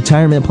 mortgages,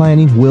 retirement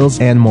planning, wills,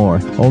 and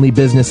more. Only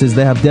businesses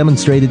that have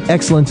demonstrated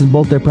excellence in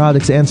both their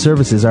products and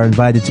services are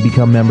invited to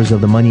become members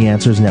of the Money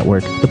Answers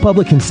Network. The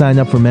public can sign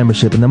up for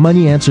membership in the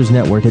Money Answers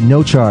Network at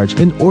no charge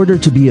in order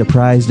to be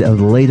apprised of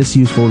the latest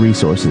useful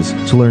resources.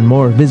 To learn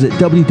more, visit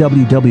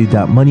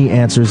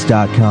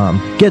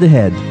www.moneyanswers.com. Get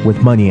ahead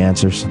with Money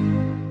Answers.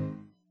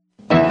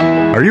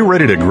 Are you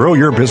ready to grow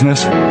your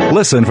business?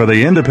 Listen for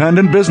the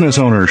Independent Business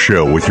Owner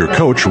Show with your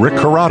coach, Rick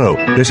Corrado.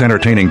 This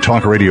entertaining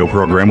talk radio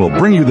program will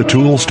bring you the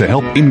tools to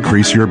help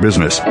increase your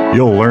business.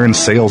 You'll learn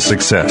sales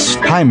success,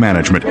 time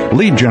management,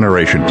 lead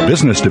generation,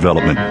 business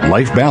development,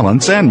 life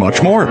balance, and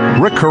much more.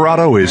 Rick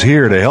Corrado is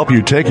here to help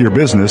you take your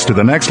business to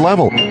the next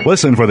level.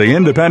 Listen for the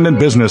Independent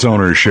Business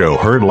Owner Show,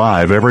 heard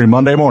live every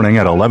Monday morning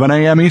at 11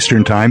 a.m.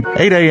 Eastern Time,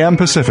 8 a.m.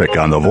 Pacific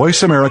on the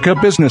Voice America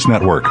Business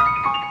Network.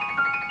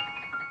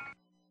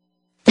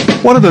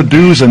 What are the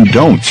do's and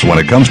don'ts when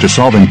it comes to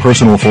solving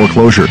personal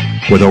foreclosure?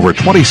 With over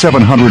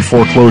 2,700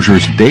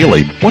 foreclosures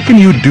daily, what can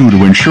you do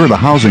to ensure the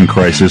housing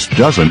crisis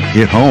doesn't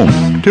hit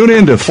home? Tune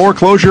in to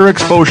Foreclosure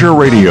Exposure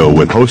Radio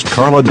with host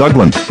Carla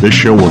Duglin. This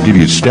show will give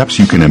you steps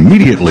you can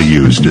immediately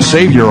use to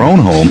save your own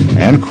home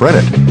and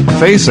credit.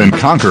 Face and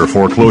conquer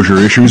foreclosure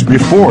issues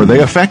before they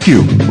affect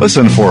you.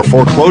 Listen for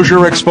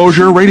Foreclosure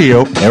Exposure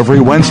Radio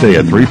every Wednesday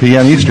at 3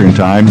 p.m. Eastern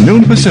Time,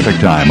 noon Pacific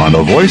Time on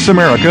the Voice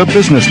America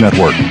Business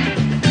Network.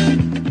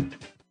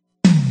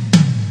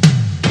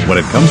 When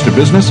it comes to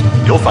business,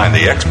 you'll find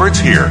the experts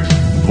here.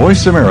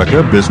 Voice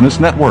America Business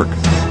Network.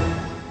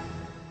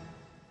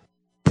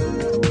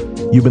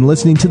 You've been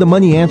listening to the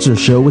Money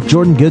Answers Show with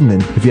Jordan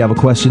Goodman. If you have a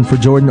question for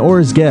Jordan or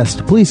his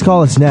guest, please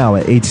call us now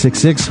at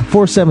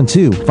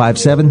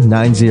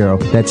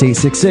 866-472-5790. That's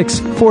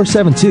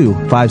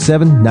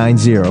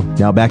 866-472-5790.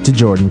 Now back to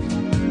Jordan.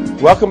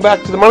 Welcome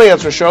back to the Money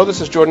Answers Show. This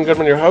is Jordan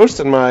Goodman, your host,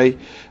 and my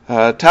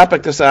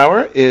topic this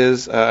hour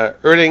is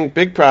earning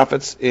big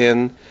profits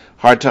in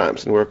hard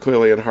times, and we're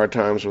clearly in hard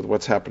times with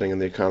what's happening in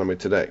the economy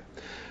today.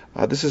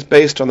 This is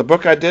based on the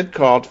book I did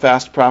called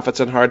Fast Profits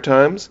in Hard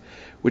Times,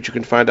 which you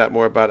can find out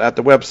more about at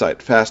the website,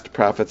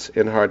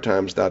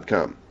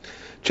 fastprofitsinhardtimes.com.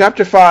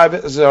 Chapter 5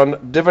 is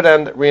on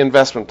dividend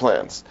reinvestment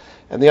plans,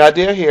 and the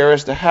idea here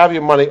is to have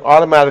your money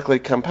automatically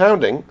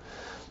compounding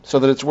so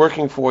that it's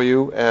working for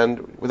you,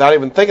 and without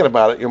even thinking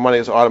about it, your money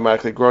is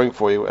automatically growing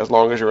for you as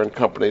long as you're in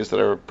companies that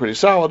are pretty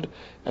solid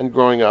and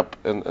growing up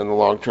in the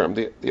long term.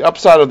 The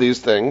upside of these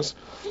things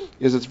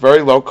is it's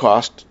very low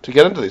cost to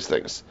get into these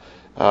things.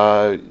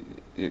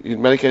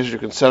 In many cases, you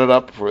can set it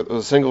up with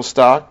a single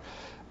stock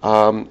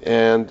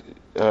and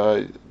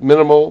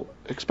minimal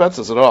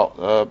expenses at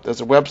all.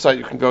 There's a website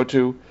you can go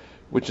to,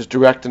 which is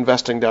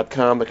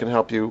directinvesting.com, that can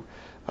help you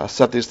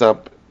set these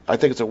up. I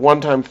think it's a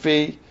one-time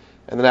fee,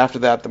 and then after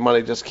that, the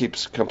money just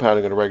keeps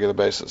compounding on a regular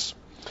basis.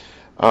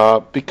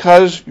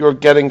 Because you're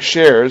getting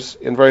shares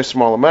in very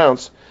small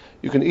amounts,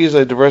 you can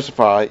easily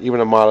diversify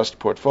even a modest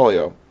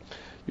portfolio.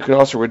 You can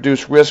also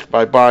reduce risk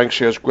by buying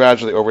shares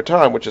gradually over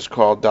time, which is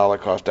called dollar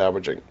cost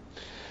averaging.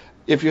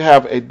 If you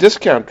have a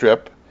discount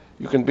drip,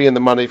 you can be in the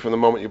money from the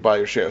moment you buy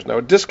your shares. Now,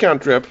 a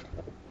discount drip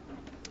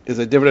is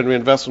a dividend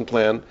reinvestment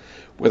plan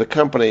where the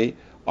company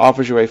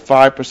offers you a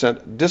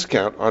 5%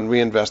 discount on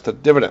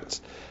reinvested dividends.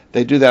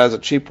 They do that as a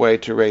cheap way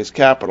to raise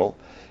capital,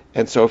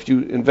 and so if you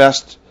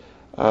reinvest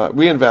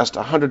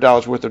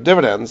 $100 worth of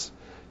dividends,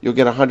 you'll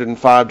get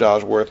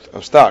 $105 worth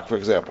of stock, for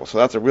example. So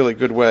that's a really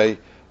good way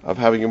of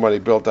having your money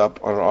built up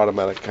on an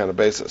automatic kind of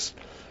basis.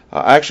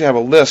 I actually have a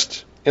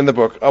list in the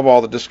book of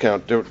all the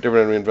discount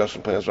dividend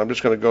reinvestment plans, but I'm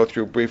just going to go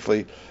through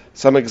briefly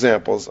some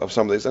examples of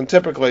some of these. And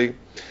typically,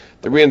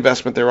 the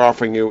reinvestment they're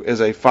offering you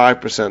is a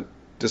 5%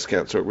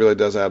 discount, so it really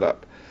does add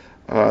up.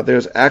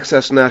 There's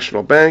Access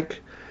National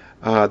Bank,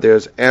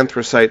 there's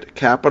Anthracite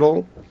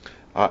Capital,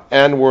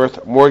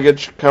 Anworth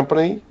Mortgage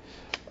Company,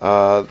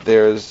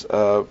 there's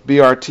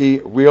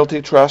BRT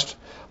Realty Trust.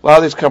 A lot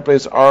of these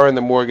companies are in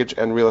the mortgage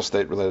and real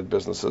estate related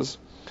businesses.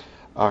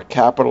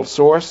 Capital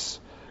Source,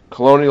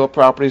 Colonial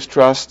Properties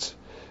Trust,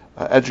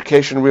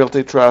 Education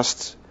Realty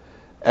Trust,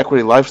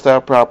 Equity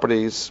Lifestyle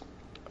Properties,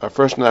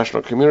 First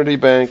National Community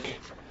Bank,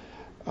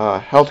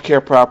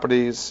 Healthcare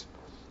Properties,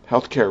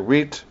 Healthcare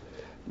REIT,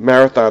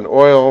 Marathon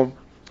Oil,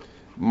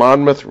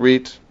 Monmouth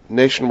REIT,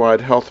 Nationwide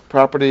Health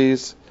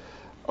Properties,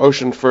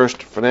 Ocean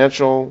First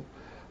Financial,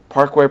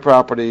 Parkway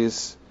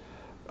Properties,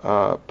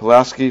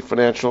 Pulaski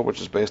Financial, which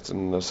is based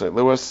in St.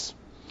 Louis,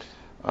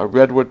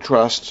 Redwood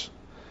Trust,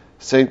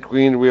 St.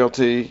 Green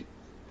Realty,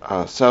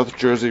 South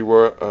Jersey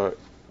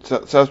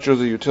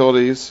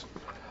Utilities,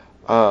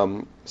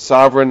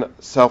 Sovereign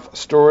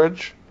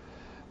Self-Storage,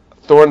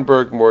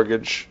 Thornburg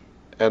Mortgage,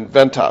 and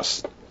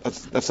Ventas.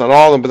 That's not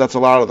all of them, but that's a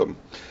lot of them.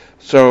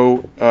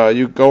 So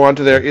you go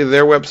onto either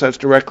their websites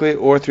directly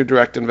or through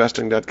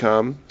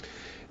directinvesting.com,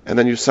 and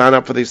then you sign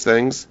up for these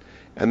things,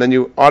 and then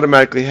you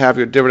automatically have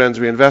your dividends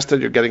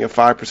reinvested. You're getting a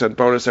 5%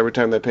 bonus every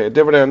time they pay a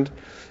dividend.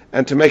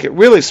 And to make it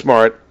really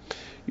smart,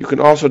 you can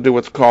also do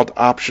what's called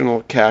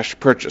optional cash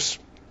purchase.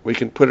 We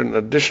can put in an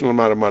additional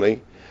amount of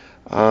money,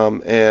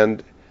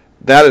 and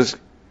that is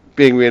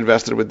being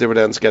reinvested with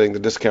dividends getting the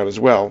discount as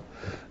well.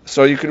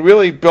 So you can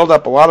really build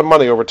up a lot of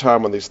money over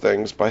time on these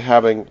things by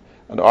having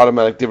an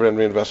automatic dividend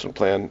reinvestment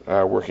plan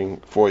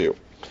working for you.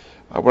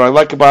 What I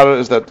like about it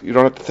is that you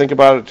don't have to think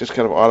about it. It just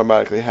kind of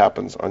automatically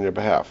happens on your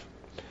behalf.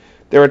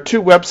 There are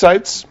 2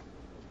 websites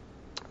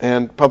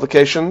and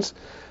publications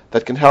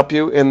that can help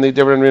you in the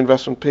dividend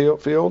reinvestment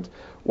field.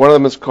 One of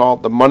them is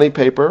called The Money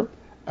Paper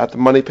at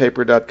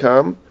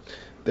themoneypaper.com.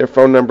 Their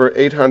phone number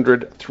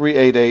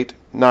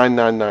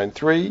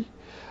 800-388-9993.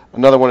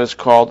 Another one is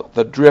called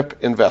The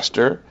Drip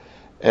Investor,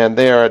 and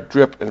they are at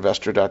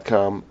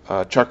dripinvestor.com.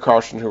 Chuck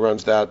Carlson, who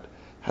runs that,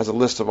 has a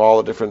list of all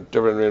the different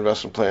dividend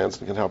reinvestment plans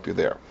and can help you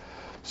there.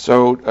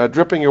 So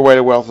dripping your way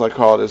to wealth, as I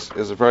call it,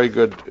 is a very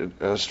good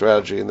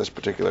strategy in this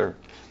particular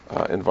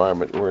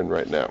environment we're in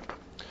right now.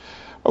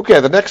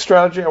 Okay, the next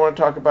strategy I want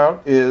to talk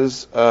about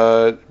is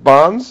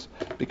bonds,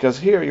 because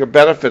here you're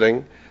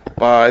benefiting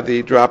by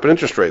the drop in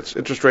interest rates.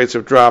 Interest rates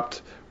have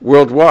dropped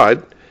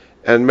worldwide,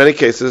 and in many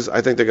cases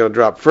I think they're going to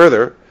drop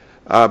further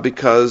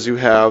because you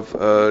have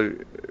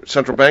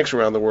central banks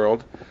around the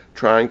world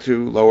trying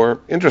to lower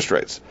interest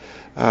rates.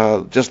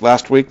 Just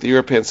last week, the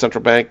European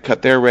Central Bank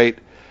cut their rate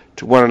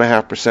to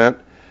 1.5%.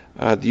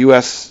 The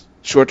U.S.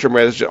 short-term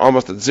rate is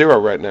almost at 0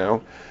 right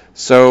now.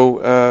 So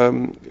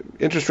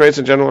interest rates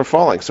in general are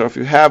falling. So if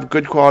you have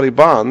good quality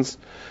bonds,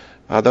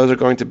 those are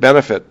going to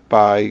benefit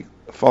by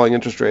falling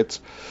interest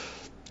rates.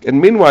 And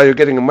meanwhile, you're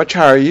getting a much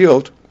higher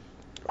yield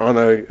on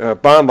a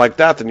bond like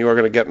that than you are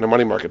going to get in a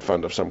money market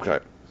fund of some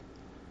kind,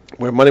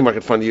 where money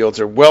market fund yields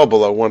are well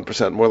below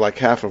 1%, more like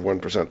half of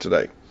 1%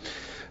 today.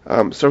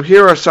 So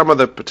here are some of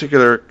the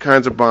particular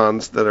kinds of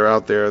bonds that are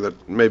out there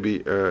that may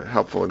be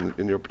helpful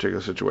in your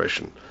particular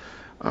situation.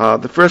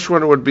 The first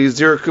one would be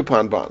zero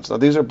coupon bonds. Now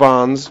these are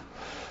bonds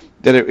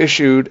that are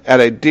issued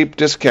at a deep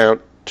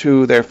discount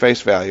to their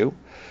face value.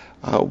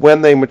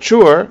 When they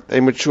mature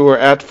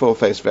at full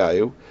face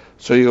value,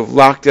 so you've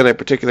locked in a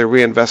particular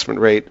reinvestment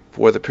rate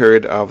for the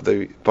period of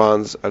the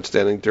bond's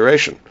outstanding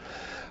duration.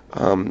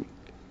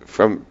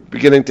 From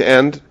beginning to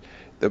end,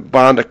 the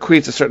bond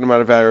accretes a certain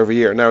amount of value every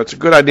year. Now, it's a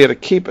good idea to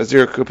keep a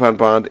zero-coupon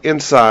bond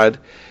inside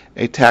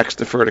a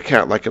tax-deferred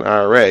account like an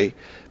IRA,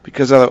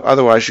 because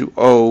otherwise you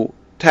owe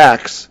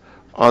tax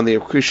on the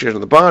appreciation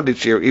of the bond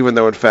each year, even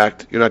though, in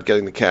fact, you're not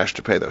getting the cash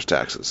to pay those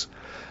taxes.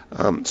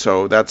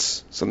 So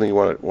that's something you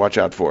want to watch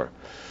out for.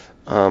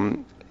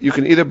 You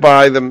can either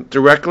buy them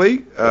directly.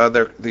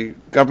 The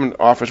government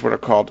offers what are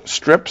called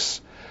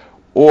strips,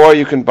 or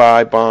you can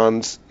buy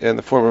bonds in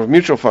the form of a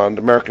mutual fund.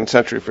 American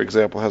Century, for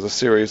example, has a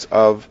series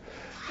of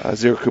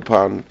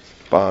zero-coupon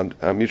bond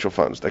mutual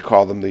funds. They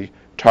call them the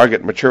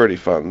target maturity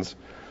funds.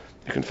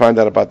 You can find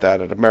out about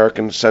that at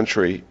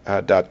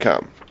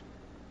AmericanCentury.com.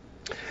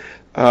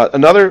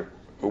 Another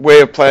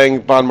way of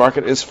playing bond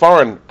market is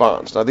foreign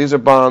bonds. Now, these are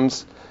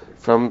bonds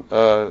from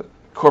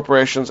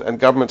corporations and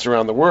governments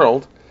around the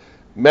world,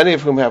 many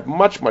of whom have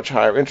much, much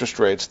higher interest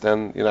rates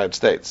than the United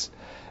States.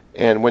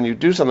 And when you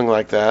do something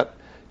like that,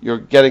 you're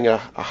getting a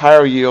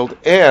higher yield,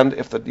 and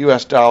if the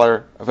U.S.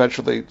 dollar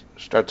eventually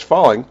starts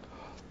falling,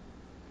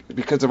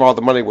 because of all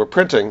the money we're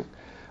printing,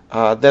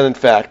 then in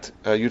fact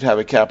you'd have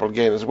a capital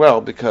gain as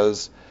well,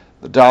 because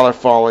the dollar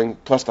falling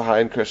plus the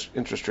high interest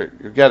rate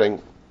you're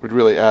getting would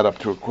really add up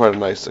to quite a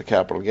nice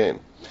capital gain.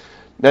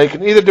 Now you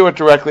can either do it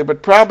directly,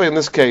 but probably in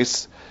this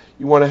case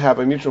you want to have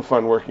a mutual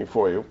fund working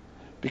for you,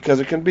 because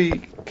it can be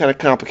kind of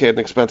complicated and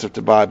expensive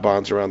to buy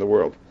bonds around the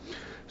world.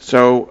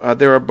 So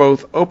there are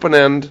both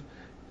open-end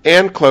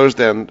and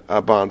closed-end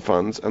bond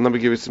funds, and let me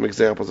give you some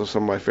examples of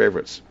some of my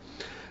favorites.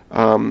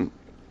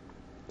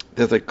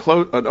 There's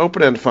an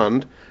open-end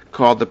fund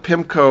called the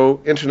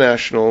PIMCO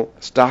International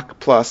Stock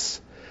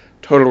Plus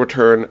Total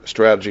Return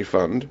Strategy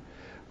Fund.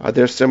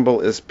 Their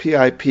symbol is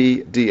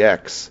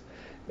PIPDX,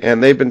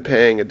 and they've been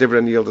paying a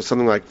dividend yield of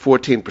something like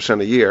 14%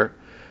 a year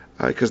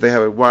because they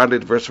have a widely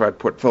diversified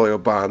portfolio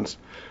of bonds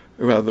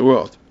around the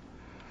world.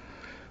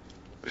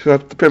 So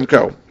that's the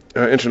PIMCO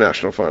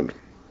International Fund.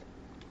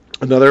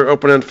 Another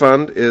open-end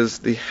fund is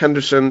the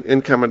Henderson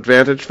Income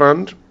Advantage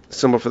Fund,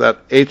 symbol for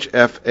that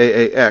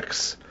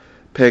HFAAX,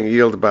 paying a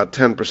yield about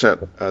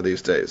 10%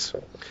 these days.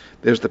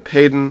 There's the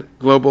Payden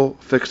Global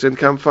Fixed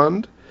Income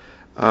Fund.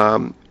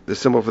 The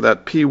symbol for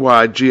that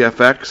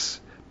PYGFX,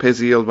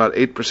 pays a yield about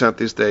 8%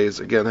 these days.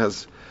 Again,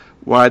 has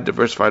wide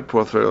diversified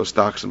portfolio of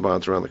stocks and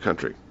bonds around the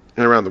country,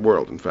 and around the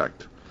world, in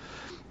fact.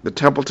 The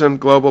Templeton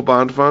Global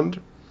Bond Fund,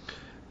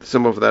 the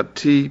symbol for that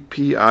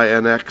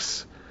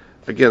TPINX,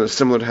 again, is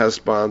similar to has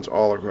bonds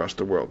all across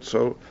the world.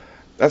 So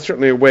that's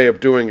certainly a way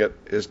of doing it,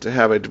 is to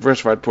have a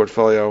diversified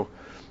portfolio.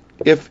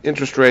 If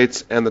interest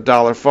rates and the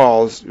dollar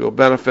falls, you'll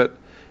benefit,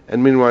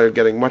 and meanwhile you're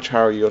getting much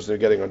higher yields than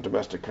you're getting on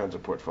domestic kinds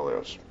of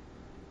portfolios.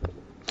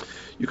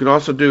 You can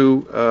also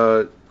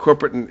do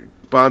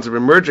corporate bonds of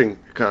emerging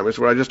economies.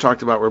 What I just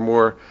talked about were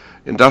more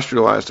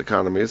industrialized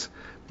economies,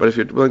 but if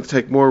you're willing to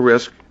take more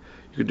risk,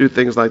 you could do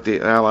things like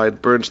the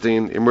Allied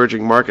Bernstein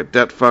Emerging Market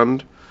Debt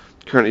Fund,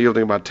 currently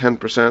yielding about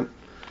 10%,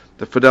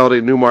 the Fidelity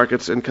New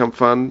Markets Income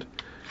Fund,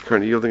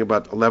 currently yielding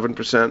about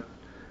 11%,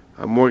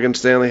 Morgan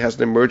Stanley has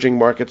an Emerging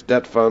Markets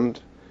Debt Fund,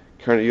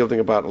 currently yielding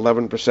about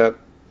 11%.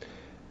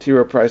 T.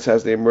 Rowe Price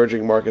has the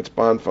Emerging Markets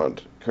Bond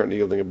Fund, currently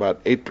yielding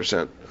about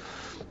 8%.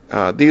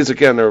 These,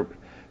 again,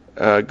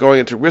 are going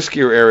into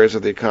riskier areas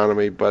of the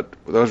economy, but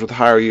those with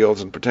higher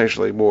yields and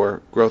potentially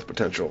more growth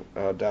potential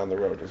down the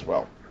road as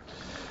well.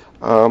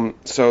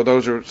 So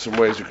those are some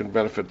ways you can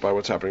benefit by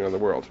what's happening in the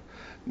world.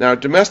 Now,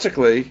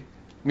 domestically,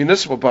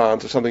 municipal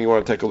bonds are something you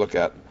want to take a look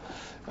at.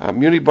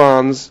 Muni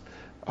bonds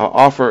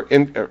offer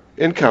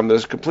income that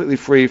is completely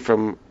free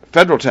from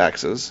federal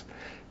taxes,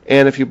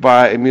 and if you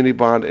buy a muni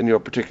bond in your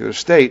particular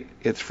state,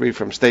 it's free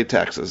from state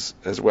taxes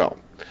as well.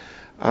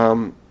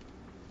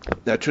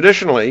 Now,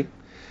 traditionally,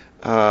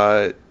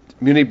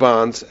 muni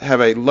bonds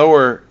have a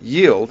lower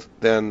yield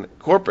than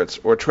corporates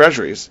or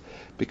treasuries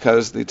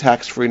because the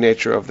tax-free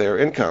nature of their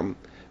income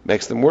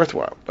makes them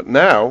worthwhile. But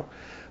now,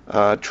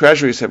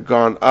 treasuries have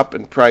gone up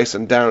in price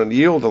and down in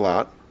yield a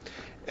lot,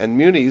 and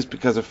munis,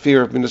 because of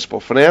fear of municipal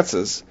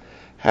finances,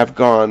 have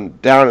gone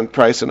down in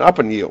price and up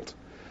in yield.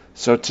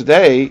 So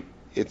today,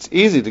 it's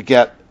easy to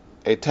get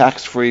a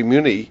tax-free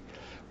muni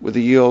with a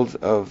yield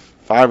of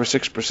 5 or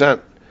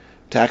 6%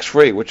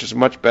 tax-free, which is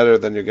much better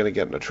than you're going to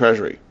get in a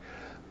treasury.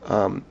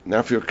 Now,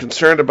 if you're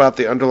concerned about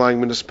the underlying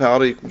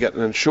municipality, you can get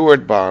an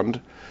insured bond,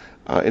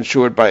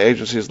 insured by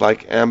agencies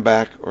like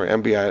AMBAC or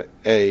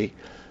MBIA,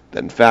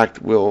 that in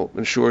fact will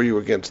insure you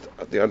against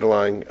the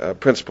underlying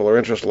principal or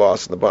interest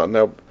loss in the bond.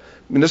 Now,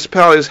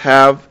 municipalities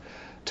have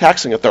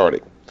taxing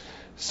authority,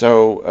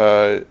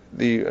 so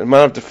the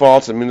amount of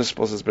defaults in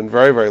municipals has been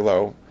very, very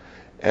low,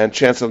 and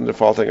chances of them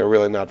defaulting are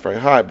really not very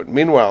high. But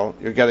meanwhile,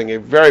 you're getting a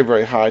very,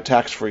 very high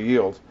tax-free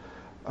yield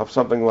of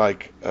something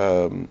like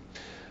 5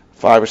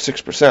 or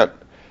 6%.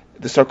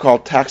 The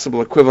so-called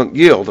taxable equivalent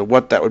yield of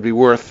what that would be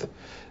worth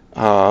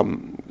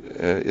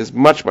is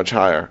much, much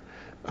higher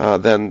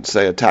than,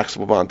 say, a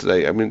taxable bond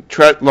today. I mean,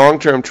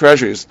 long-term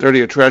treasuries,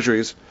 30-year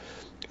treasuries,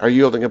 are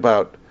yielding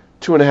about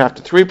 2.5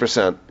 to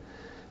 3%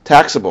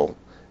 taxable,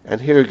 and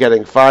here you're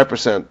getting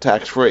 5%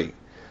 tax-free.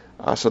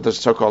 So the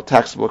so-called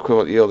taxable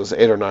equivalent yield is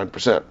 8 or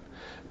 9%,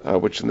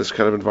 which in this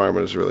kind of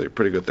environment is really a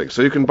pretty good thing.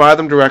 So you can buy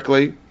them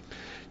directly.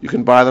 You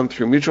can buy them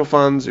through mutual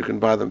funds. You can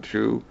buy them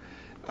through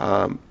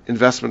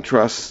investment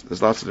trusts.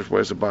 There's lots of different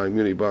ways of buying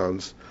muni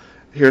bonds.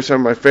 Here are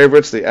some of my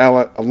favorites: the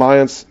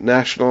Alliance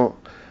National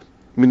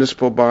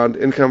Municipal Bond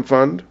Income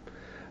Fund,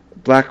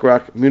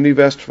 BlackRock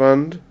MuniVest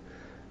Fund,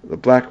 the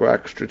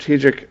BlackRock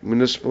Strategic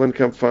Municipal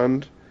Income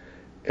Fund,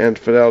 and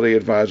Fidelity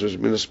Advisors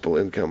Municipal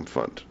Income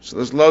Fund. So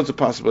there's loads of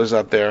possibilities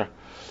out there,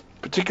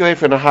 particularly if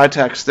you're in a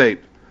high-tax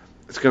state.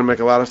 It's going to make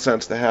a lot of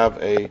sense to have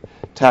a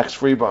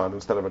tax-free bond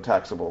instead of a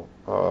taxable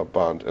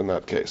bond in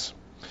that case.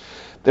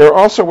 There are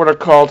also what are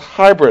called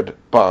hybrid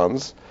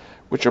bonds,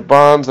 which are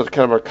bonds that are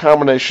kind of a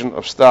combination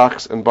of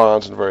stocks and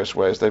bonds in various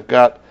ways. They've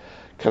got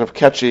kind of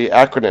catchy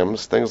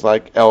acronyms, things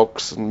like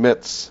ELKS and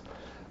MITS,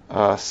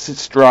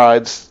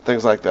 STRIDES,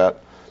 things like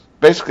that.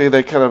 Basically,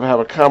 they kind of have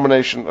a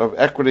combination of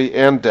equity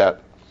and debt,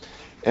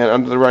 and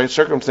under the right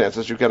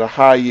circumstances, you get a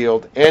high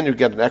yield and you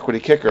get an equity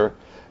kicker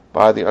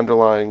by the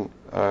underlying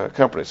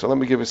company. So let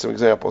me give you some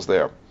examples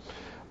there.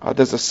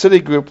 There's a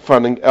Citigroup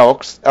funding,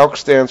 ELKS. ELKS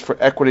stands for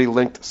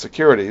Equity-Linked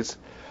Securities,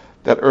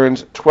 that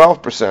earns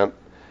 12%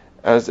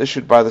 and is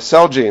issued by the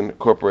Celgene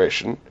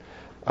Corporation,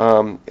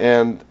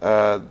 and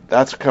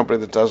that's a company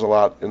that does a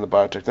lot in the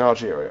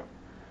biotechnology area.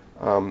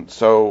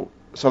 So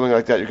something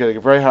like that, you're getting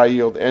a very high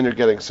yield and you're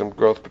getting some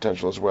growth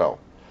potential as well.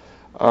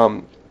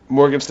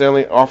 Morgan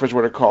Stanley offers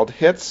what are called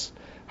HITS,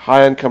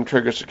 High Income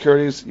Trigger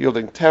Securities,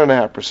 yielding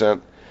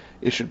 10.5%,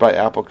 issued by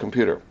Apple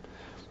Computer.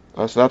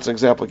 So that's an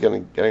example of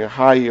getting a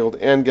high yield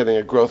and getting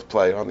a growth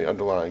play on the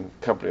underlying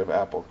company of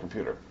Apple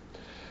Computer.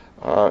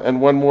 And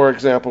one more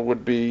example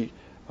would be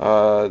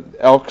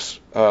ELKS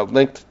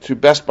linked to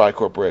Best Buy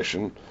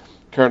Corporation,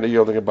 currently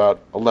yielding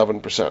about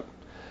 11%.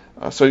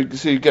 So you can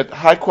see you get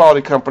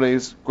high-quality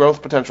companies,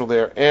 growth potential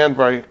there, and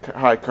very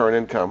high current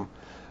income.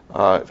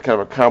 It's kind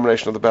of a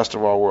combination of the best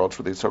of all worlds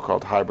for these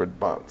so-called hybrid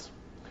bonds.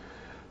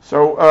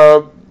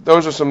 So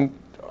those are some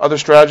other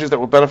strategies that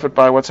will benefit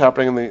by what's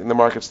happening in the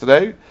markets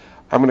today.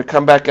 I'm going to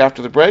come back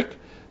after the break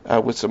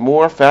with some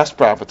more Fast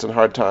Profits in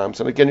Hard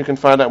Times. And again, you can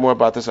find out more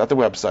about this at the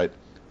website,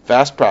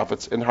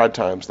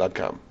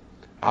 fastprofitsinhardtimes.com.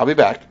 I'll be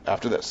back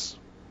after this.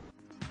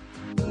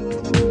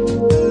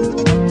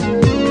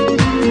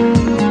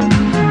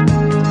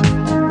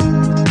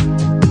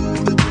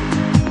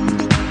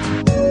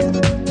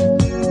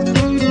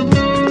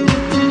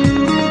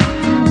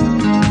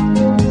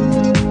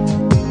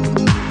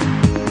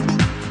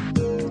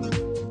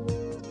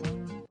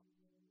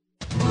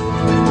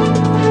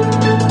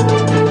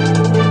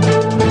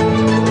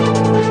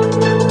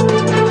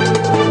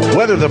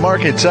 Whether the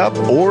market's up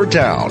or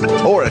down,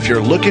 or if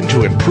you're looking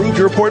to improve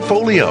your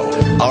portfolio,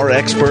 our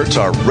experts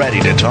are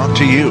ready to talk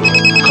to you.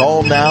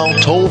 Call now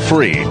toll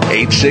free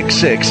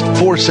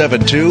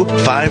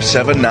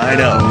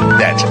 866-472-5790.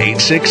 That's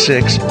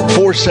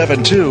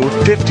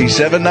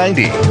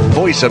 866-472-5790.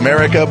 Voice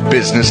America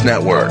Business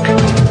Network.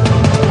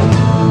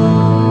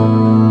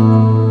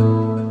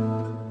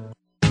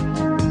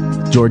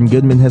 Jordan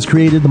Goodman has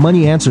created the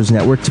Money Answers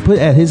Network to put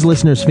at his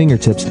listeners'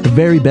 fingertips the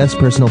very best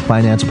personal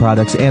finance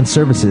products and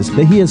services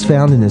that he has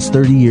found in his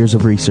 30 years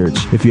of research.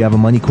 If you have a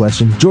money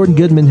question, Jordan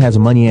Goodman has a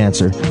money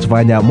answer. To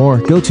find out more,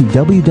 go to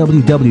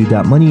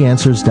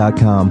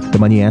www.moneyanswers.com. The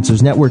Money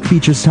Answers Network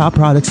features top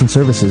products and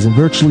services in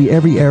virtually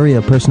every area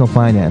of personal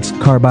finance,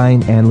 car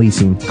buying and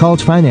leasing,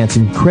 college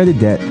financing, credit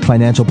debt,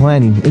 financial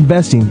planning,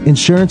 investing,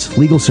 insurance,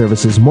 legal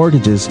services,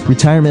 mortgages,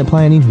 retirement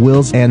planning,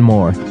 wills, and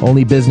more.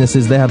 Only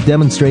businesses that have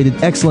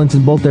demonstrated excellence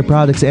in both their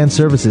products and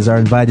services are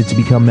invited to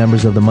become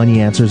members of the Money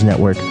Answers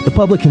Network. The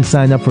public can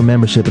sign up for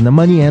membership in the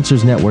Money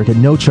Answers Network at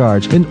no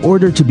charge in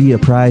order to be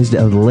apprised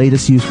of the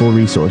latest useful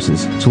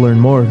resources. To learn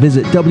more,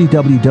 visit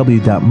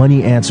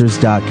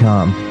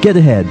www.moneyanswers.com. Get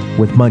ahead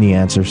with Money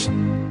Answers.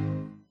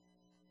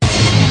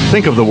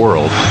 Think of the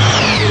world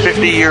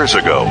 50 years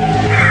ago.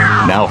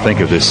 Now think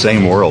of this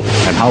same world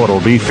and how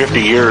it'll be 50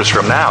 years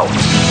from now.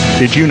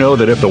 Did you know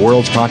that if the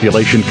world's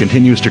population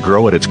continues to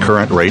grow at its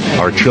current rate,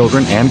 our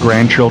children and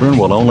grandchildren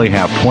will only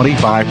have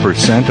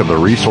 25% of the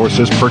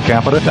resources per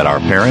capita that our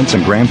parents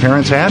and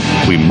grandparents had?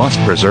 We must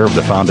preserve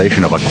the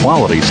foundation of a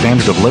quality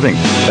standard of living.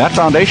 That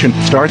foundation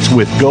starts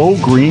with Go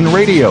Green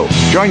Radio.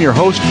 Join your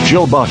host,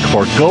 Jill Buck,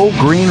 for Go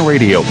Green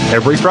Radio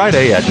every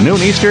Friday at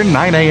noon Eastern,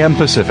 9 a.m.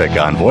 Pacific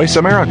on Voice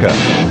America.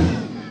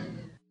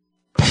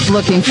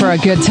 Looking for a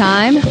good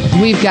time?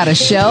 We've got a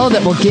show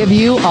that will give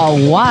you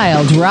a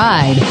wild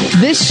ride.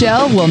 This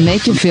show will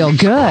make you feel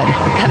good,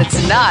 and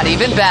it's not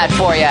even bad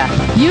for you.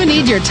 You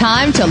need your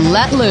time to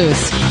let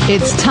loose.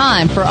 It's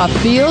time for a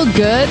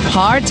feel-good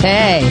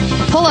party.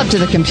 Pull up to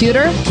the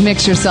computer,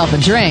 mix yourself a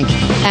drink,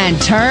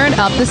 and turn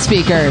up the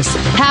speakers.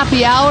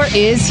 Happy Hour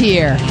is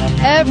here.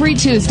 Every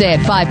Tuesday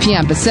at 5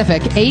 p.m.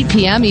 Pacific, 8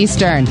 p.m.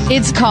 Eastern.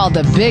 It's called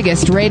the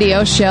biggest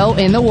radio show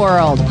in the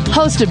world.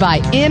 Hosted by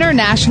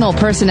international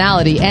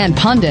personality and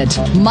pundit,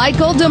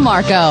 Michael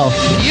DeMarco.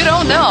 You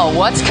don't know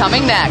what's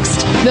coming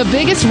next. The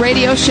biggest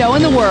radio show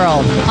in the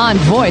world on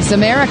Voice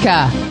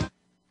America.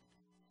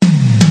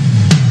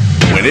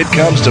 When it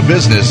comes to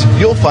business,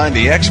 you'll find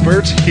the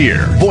experts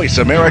here. Voice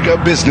America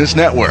Business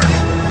Network.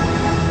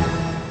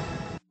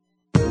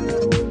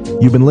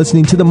 You've been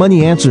listening to the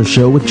Money Answers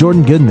Show with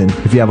Jordan Goodman.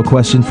 If you have a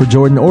question for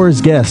Jordan or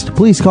his guest,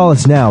 please call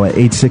us now at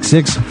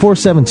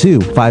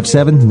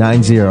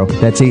 866-472-5790.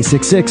 That's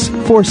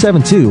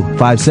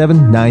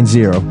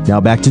 866-472-5790.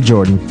 Now back to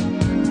Jordan.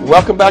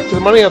 Welcome back to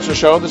the Money Answers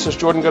Show. This is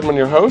Jordan Goodman,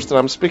 your host, and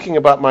I'm speaking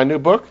about my new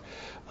book,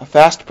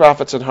 Fast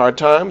Profits in Hard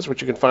Times,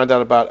 which you can find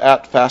out about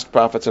at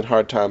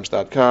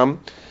fastprofitsinhardtimes.com.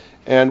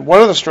 And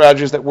one of the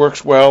strategies that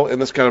works well in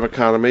this kind of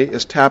economy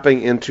is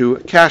tapping into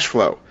cash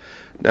flow.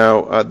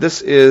 Now,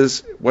 this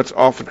is what's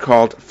often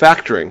called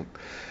factoring.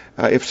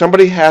 If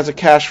somebody has a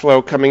cash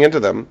flow coming into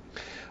them,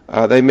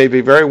 they may be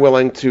very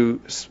willing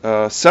to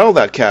sell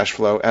that cash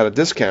flow at a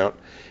discount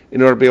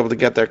in order to be able to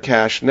get their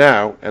cash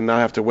now and not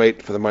have to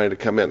wait for the money to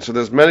come in. So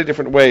there's many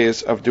different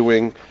ways of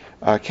doing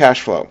cash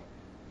flow.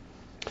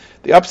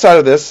 The upside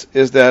of this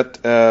is that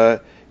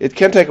it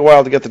can take a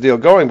while to get the deal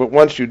going, but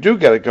once you do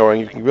get it going,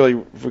 you can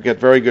really get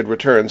very good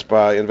returns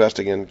by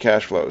investing in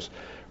cash flows.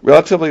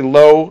 Relatively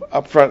low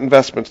upfront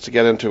investments to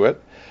get into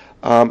it,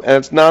 and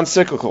it's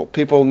non-cyclical.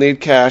 People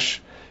need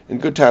cash in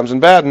good times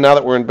and bad, and now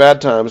that we're in bad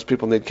times,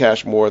 people need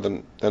cash more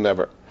than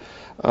ever.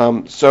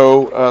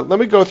 So let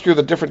me go through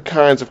the different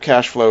kinds of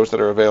cash flows that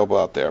are available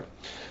out there.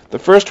 The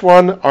first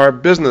one are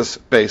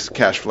business-based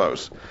cash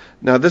flows.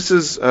 Now this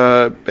is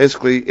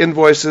basically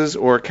invoices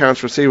or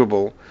accounts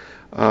receivable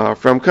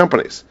from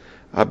companies.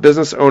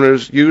 Business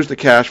owners use the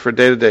cash for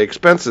day-to-day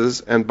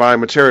expenses and buy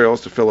materials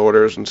to fill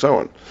orders and so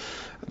on.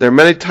 There are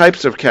many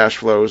types of cash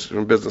flows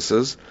from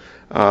businesses,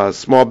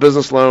 small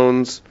business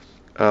loans,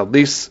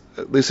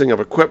 leasing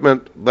of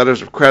equipment,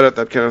 letters of credit,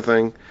 that kind of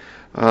thing.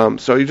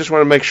 So you just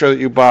want to make sure that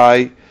you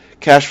buy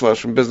cash flows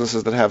from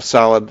businesses that have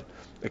solid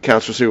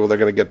accounts receivable they're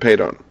going to get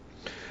paid on.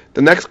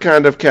 The next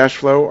kind of cash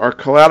flow are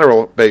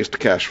collateral-based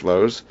cash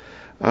flows.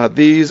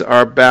 These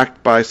are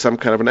backed by some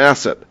kind of an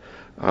asset.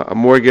 A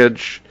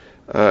mortgage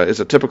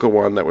is a typical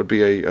one. That would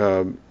be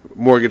a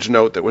mortgage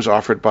note that was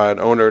offered by an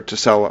owner to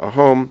sell a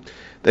home.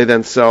 They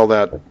then sell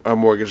that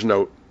mortgage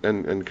note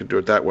and can do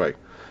it that way.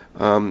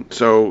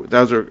 So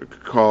those are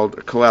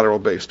called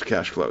collateral-based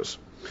cash flows.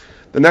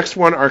 The next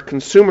one are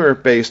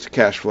consumer-based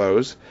cash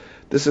flows.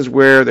 This is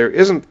where there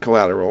isn't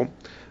collateral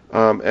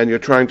and you're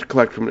trying to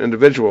collect from an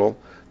individual.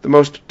 The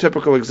most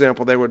typical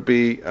example there would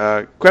be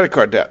credit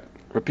card debt,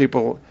 where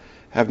people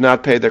have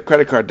not paid their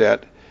credit card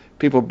debt.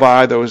 People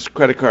buy those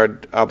credit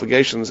card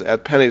obligations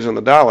at pennies on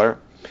the dollar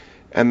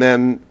and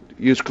then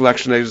use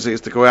collection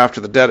agencies to go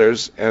after the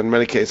debtors, and in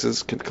many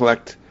cases can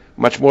collect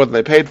much more than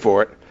they paid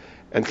for it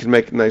and can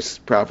make a nice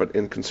profit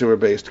in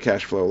consumer-based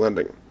cash flow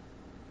lending.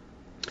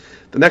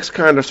 The next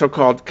kind are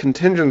so-called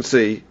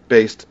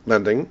contingency-based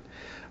lending.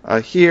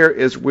 Here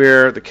is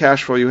where the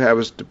cash flow you have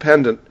is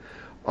dependent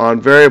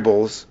on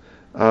variables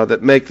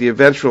that make the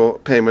eventual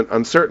payment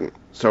uncertain.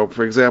 So,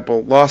 for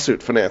example,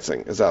 lawsuit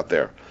financing is out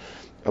there.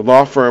 A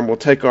law firm will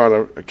take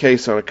on a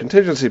case on a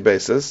contingency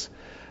basis.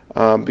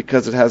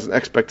 because it has an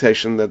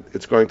expectation that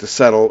it's going to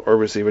settle or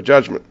receive a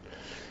judgment.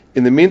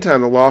 In the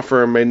meantime, the law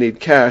firm may need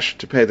cash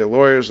to pay their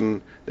lawyers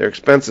and their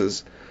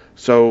expenses.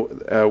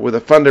 So with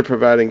a funder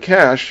providing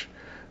cash,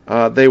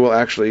 they will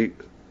actually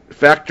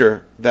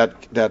factor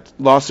that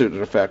lawsuit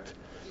in effect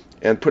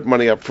and put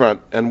money up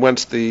front. And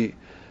once the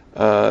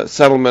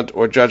settlement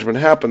or judgment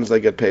happens, they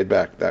get paid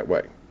back that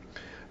way.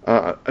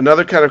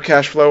 Another kind of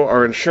cash flow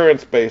are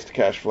insurance-based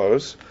cash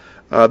flows.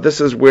 This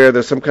is where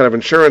there's some kind of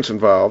insurance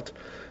involved.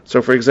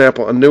 So, for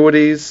example,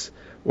 annuities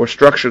or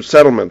structured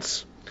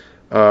settlements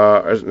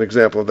as an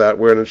example of that,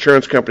 where an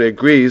insurance company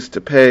agrees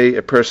to pay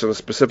a person a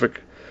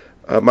specific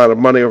amount of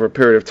money over a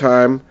period of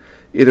time,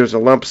 either as a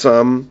lump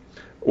sum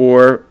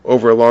or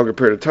over a longer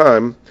period of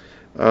time,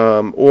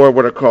 or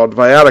what are called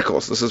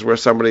viaticals. This is where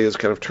somebody is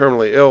kind of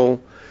terminally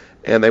ill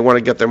and they want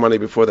to get their money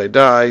before they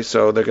die,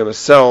 so they're going to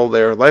sell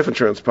their life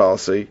insurance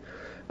policy,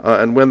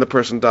 and when the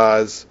person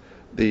dies,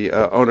 the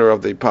owner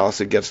of the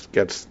policy gets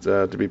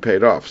to be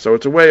paid off. So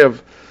it's a way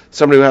of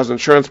somebody who has an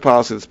insurance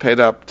policy that's paid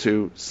up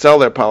to sell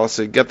their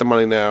policy, get the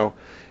money now,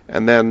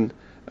 and then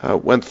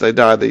once they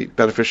die, the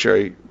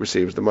beneficiary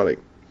receives the money.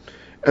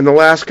 And the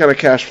last kind of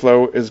cash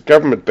flow is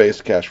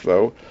government-based cash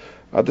flow.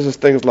 This is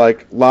things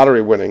like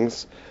lottery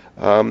winnings.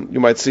 You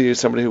might see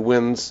somebody who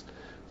wins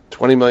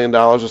 $20 million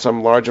or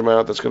some large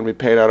amount that's going to be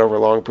paid out over a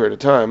long period of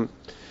time.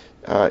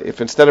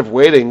 If instead of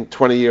waiting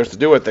 20 years to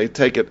do it, they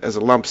take it as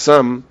a lump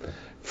sum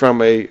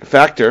from a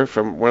factor,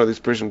 from one of these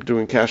persons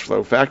doing cash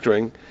flow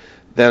factoring,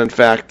 then in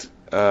fact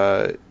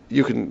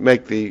you can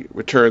make the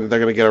return that they're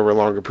going to get over a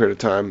longer period of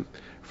time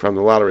from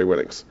the lottery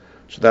winnings.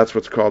 So that's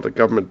what's called a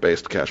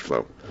government-based cash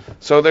flow.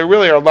 So there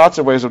really are lots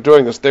of ways of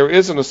doing this. There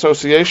is an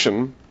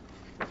association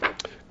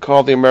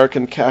called the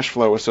American Cash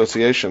Flow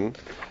Association,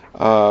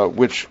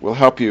 which will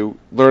help you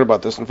learn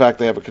about this. In fact,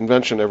 they have a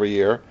convention every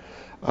year.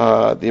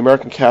 The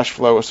American Cash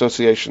Flow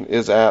Association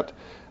is at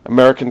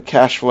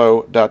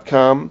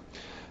americancashflow.com.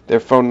 Their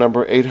phone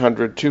number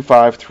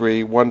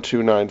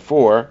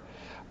 800-253-1294.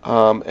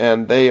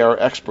 And they are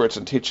experts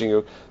in teaching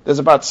you. There's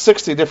about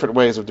 60 different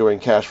ways of doing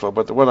cash flow,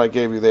 but the one I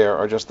gave you there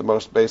are just the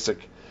most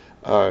basic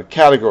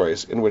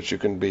categories in which you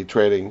can be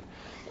trading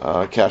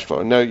cash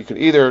flow. Now, you can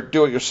either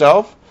do it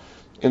yourself,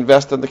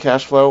 invest in the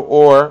cash flow,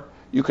 or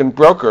you can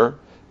broker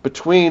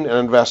between an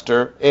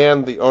investor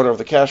and the owner of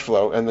the cash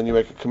flow, and then you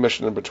make a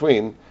commission in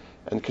between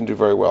and can do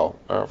very well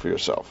for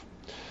yourself.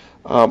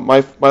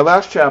 My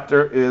last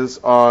chapter is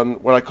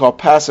on what I call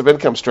passive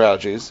income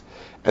strategies,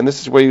 and this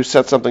is where you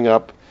set something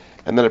up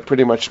and then it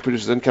pretty much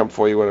produces income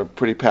for you on a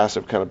pretty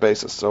passive kind of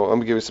basis. So let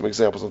me give you some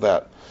examples of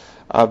that.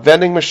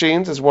 Vending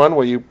machines is one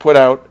where you put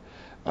out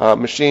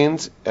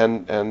machines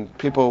and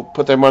people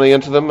put their money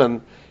into them,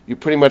 and you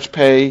pretty much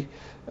pay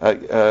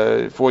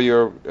for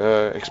your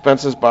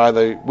expenses by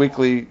the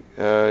weekly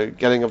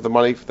getting of the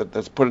money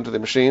that's put into the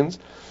machines.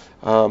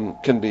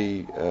 Can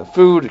be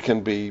food, it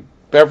can be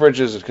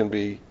beverages, it can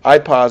be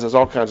iPods. There's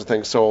all kinds of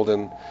things sold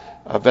in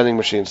vending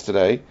machines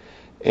today.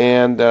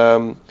 And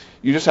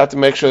you just have to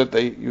make sure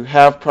that you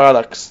have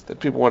products that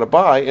people want to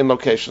buy in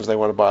locations they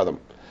want to buy them.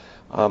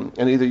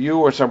 And either you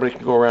or somebody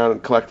can go around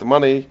and collect the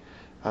money.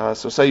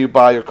 So say you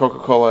buy your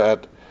Coca-Cola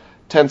at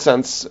 10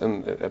 cents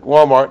at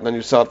Walmart, and then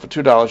you sell it for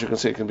 $2, you can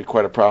see it can be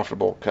quite a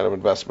profitable kind of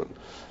investment.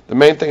 The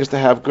main thing is to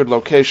have good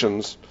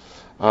locations,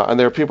 and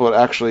there are people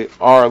that actually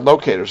are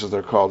locators, as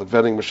they're called,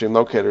 vending machine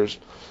locators.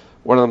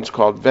 One of them is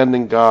called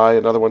Vending Guy,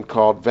 another one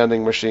called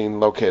Vending Machine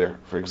Locator,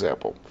 for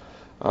example.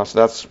 So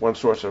that's one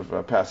source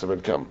of passive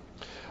income.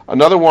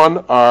 Another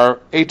one are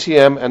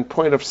ATM and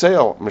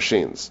point-of-sale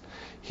machines.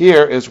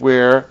 Here is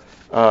where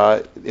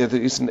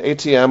it's an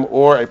ATM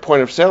or a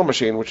point-of-sale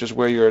machine, which is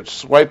where you're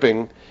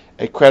swiping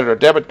a credit or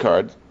debit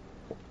card,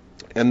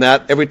 and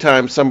that every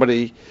time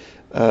somebody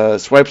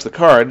swipes the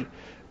card,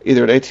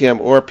 either an ATM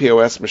or a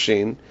POS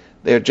machine,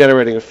 they're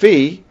generating a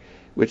fee,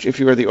 which if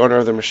you are the owner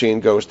of the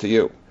machine, goes to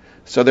you.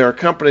 So there are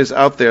companies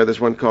out there,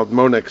 there's one called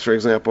Monex, for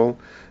example,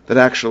 that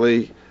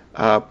actually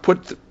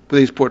put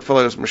these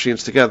portfolios of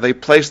machines together. They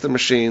place the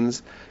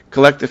machines,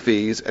 collect the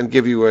fees, and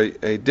give you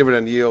a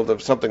dividend yield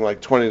of something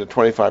like 20 to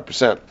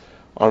 25%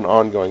 on an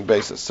ongoing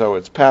basis. So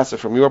it's passive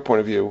from your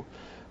point of view.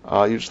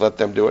 You just let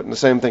them do it. And the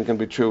same thing can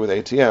be true with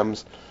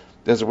ATMs.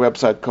 There's a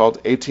website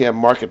called ATM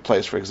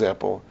Marketplace, for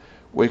example,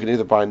 where you can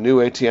either buy new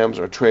ATMs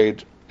or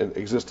trade an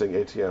existing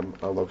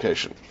ATM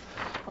location.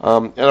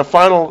 And a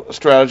final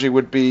strategy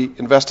would be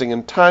investing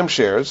in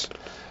timeshares.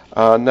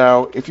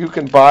 Now, if you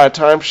can buy a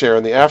timeshare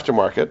in the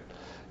aftermarket,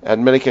 and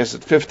in many cases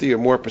at 50 or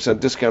more %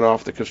 discount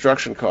off the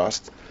construction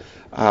cost,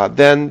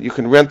 then you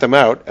can rent them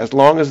out. As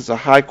long as it's a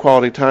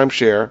high-quality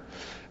timeshare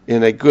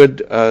in a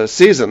good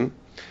season,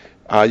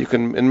 you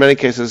can, in many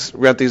cases,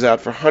 rent these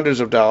out for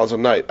hundreds of dollars a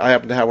night. I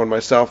happen to have one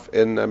myself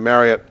in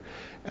Marriott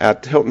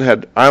at Hilton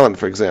Head Island,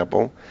 for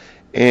example,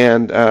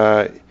 and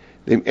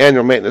the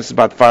annual maintenance is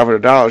about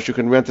 $500. You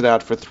can rent it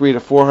out for $300 to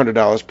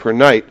 $400 per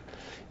night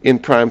in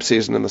prime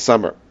season in the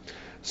summer.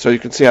 So you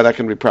can see how that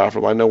can be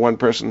profitable. I know one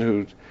person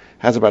who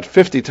has about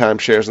 50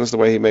 timeshares, and this is the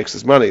way he makes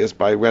his money, is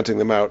by renting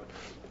them out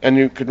and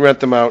you can rent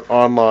them out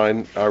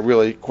online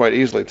really quite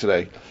easily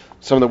today.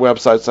 Some of the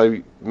websites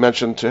I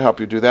mentioned to help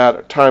you do that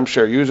are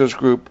Timeshare Users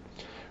Group,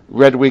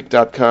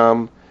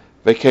 redweek.com,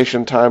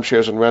 Vacation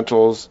Timeshares and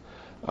Rentals,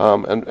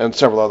 and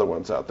several other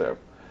ones out there.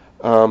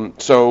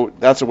 So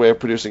that's a way of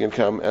producing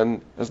income.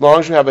 And as long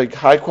as you have a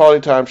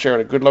high-quality timeshare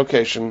in a good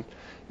location,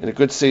 in a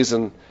good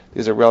season,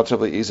 these are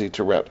relatively easy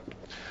to rent.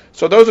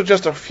 So those are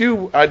just a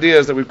few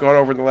ideas that we've gone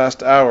over in the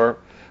last hour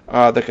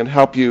that can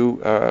help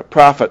you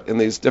profit in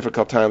these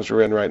difficult times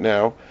we're in right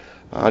now.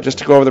 Just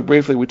to go over them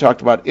briefly, we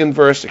talked about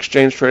inverse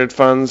exchange-traded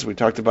funds. We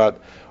talked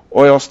about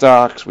oil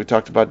stocks. We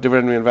talked about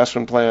dividend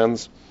reinvestment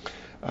plans,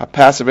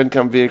 passive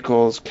income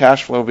vehicles,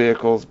 cash flow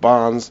vehicles,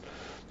 bonds.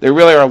 There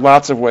really are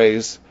lots of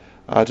ways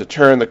to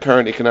turn the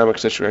current economic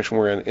situation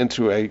we're in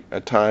into a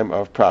time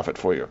of profit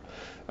for you.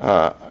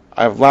 I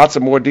have lots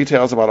of more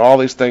details about all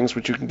these things,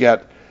 which you can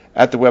get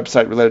at the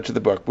website related to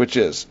the book, which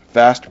is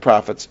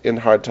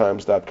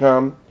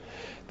fastprofitsinhardtimes.com.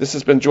 This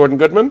has been Jordan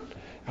Goodman.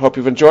 I hope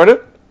you've enjoyed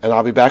it, and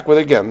I'll be back with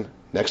it again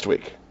next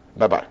week.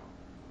 Bye-bye.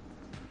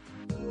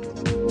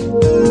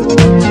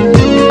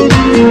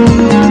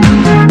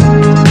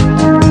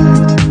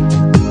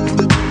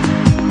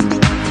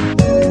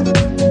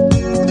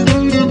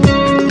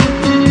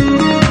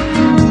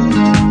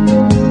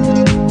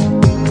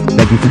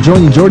 Thank you for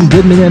joining Jordan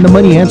Goodman and the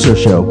Money Answer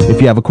Show.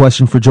 If you have a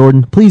question for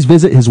Jordan, please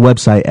visit his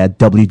website at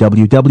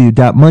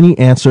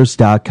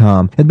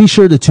www.moneyanswers.com. And be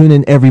sure to tune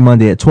in every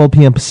Monday at 12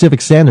 p.m.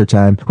 Pacific Standard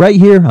Time right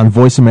here on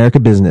Voice America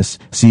Business.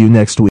 See you next week.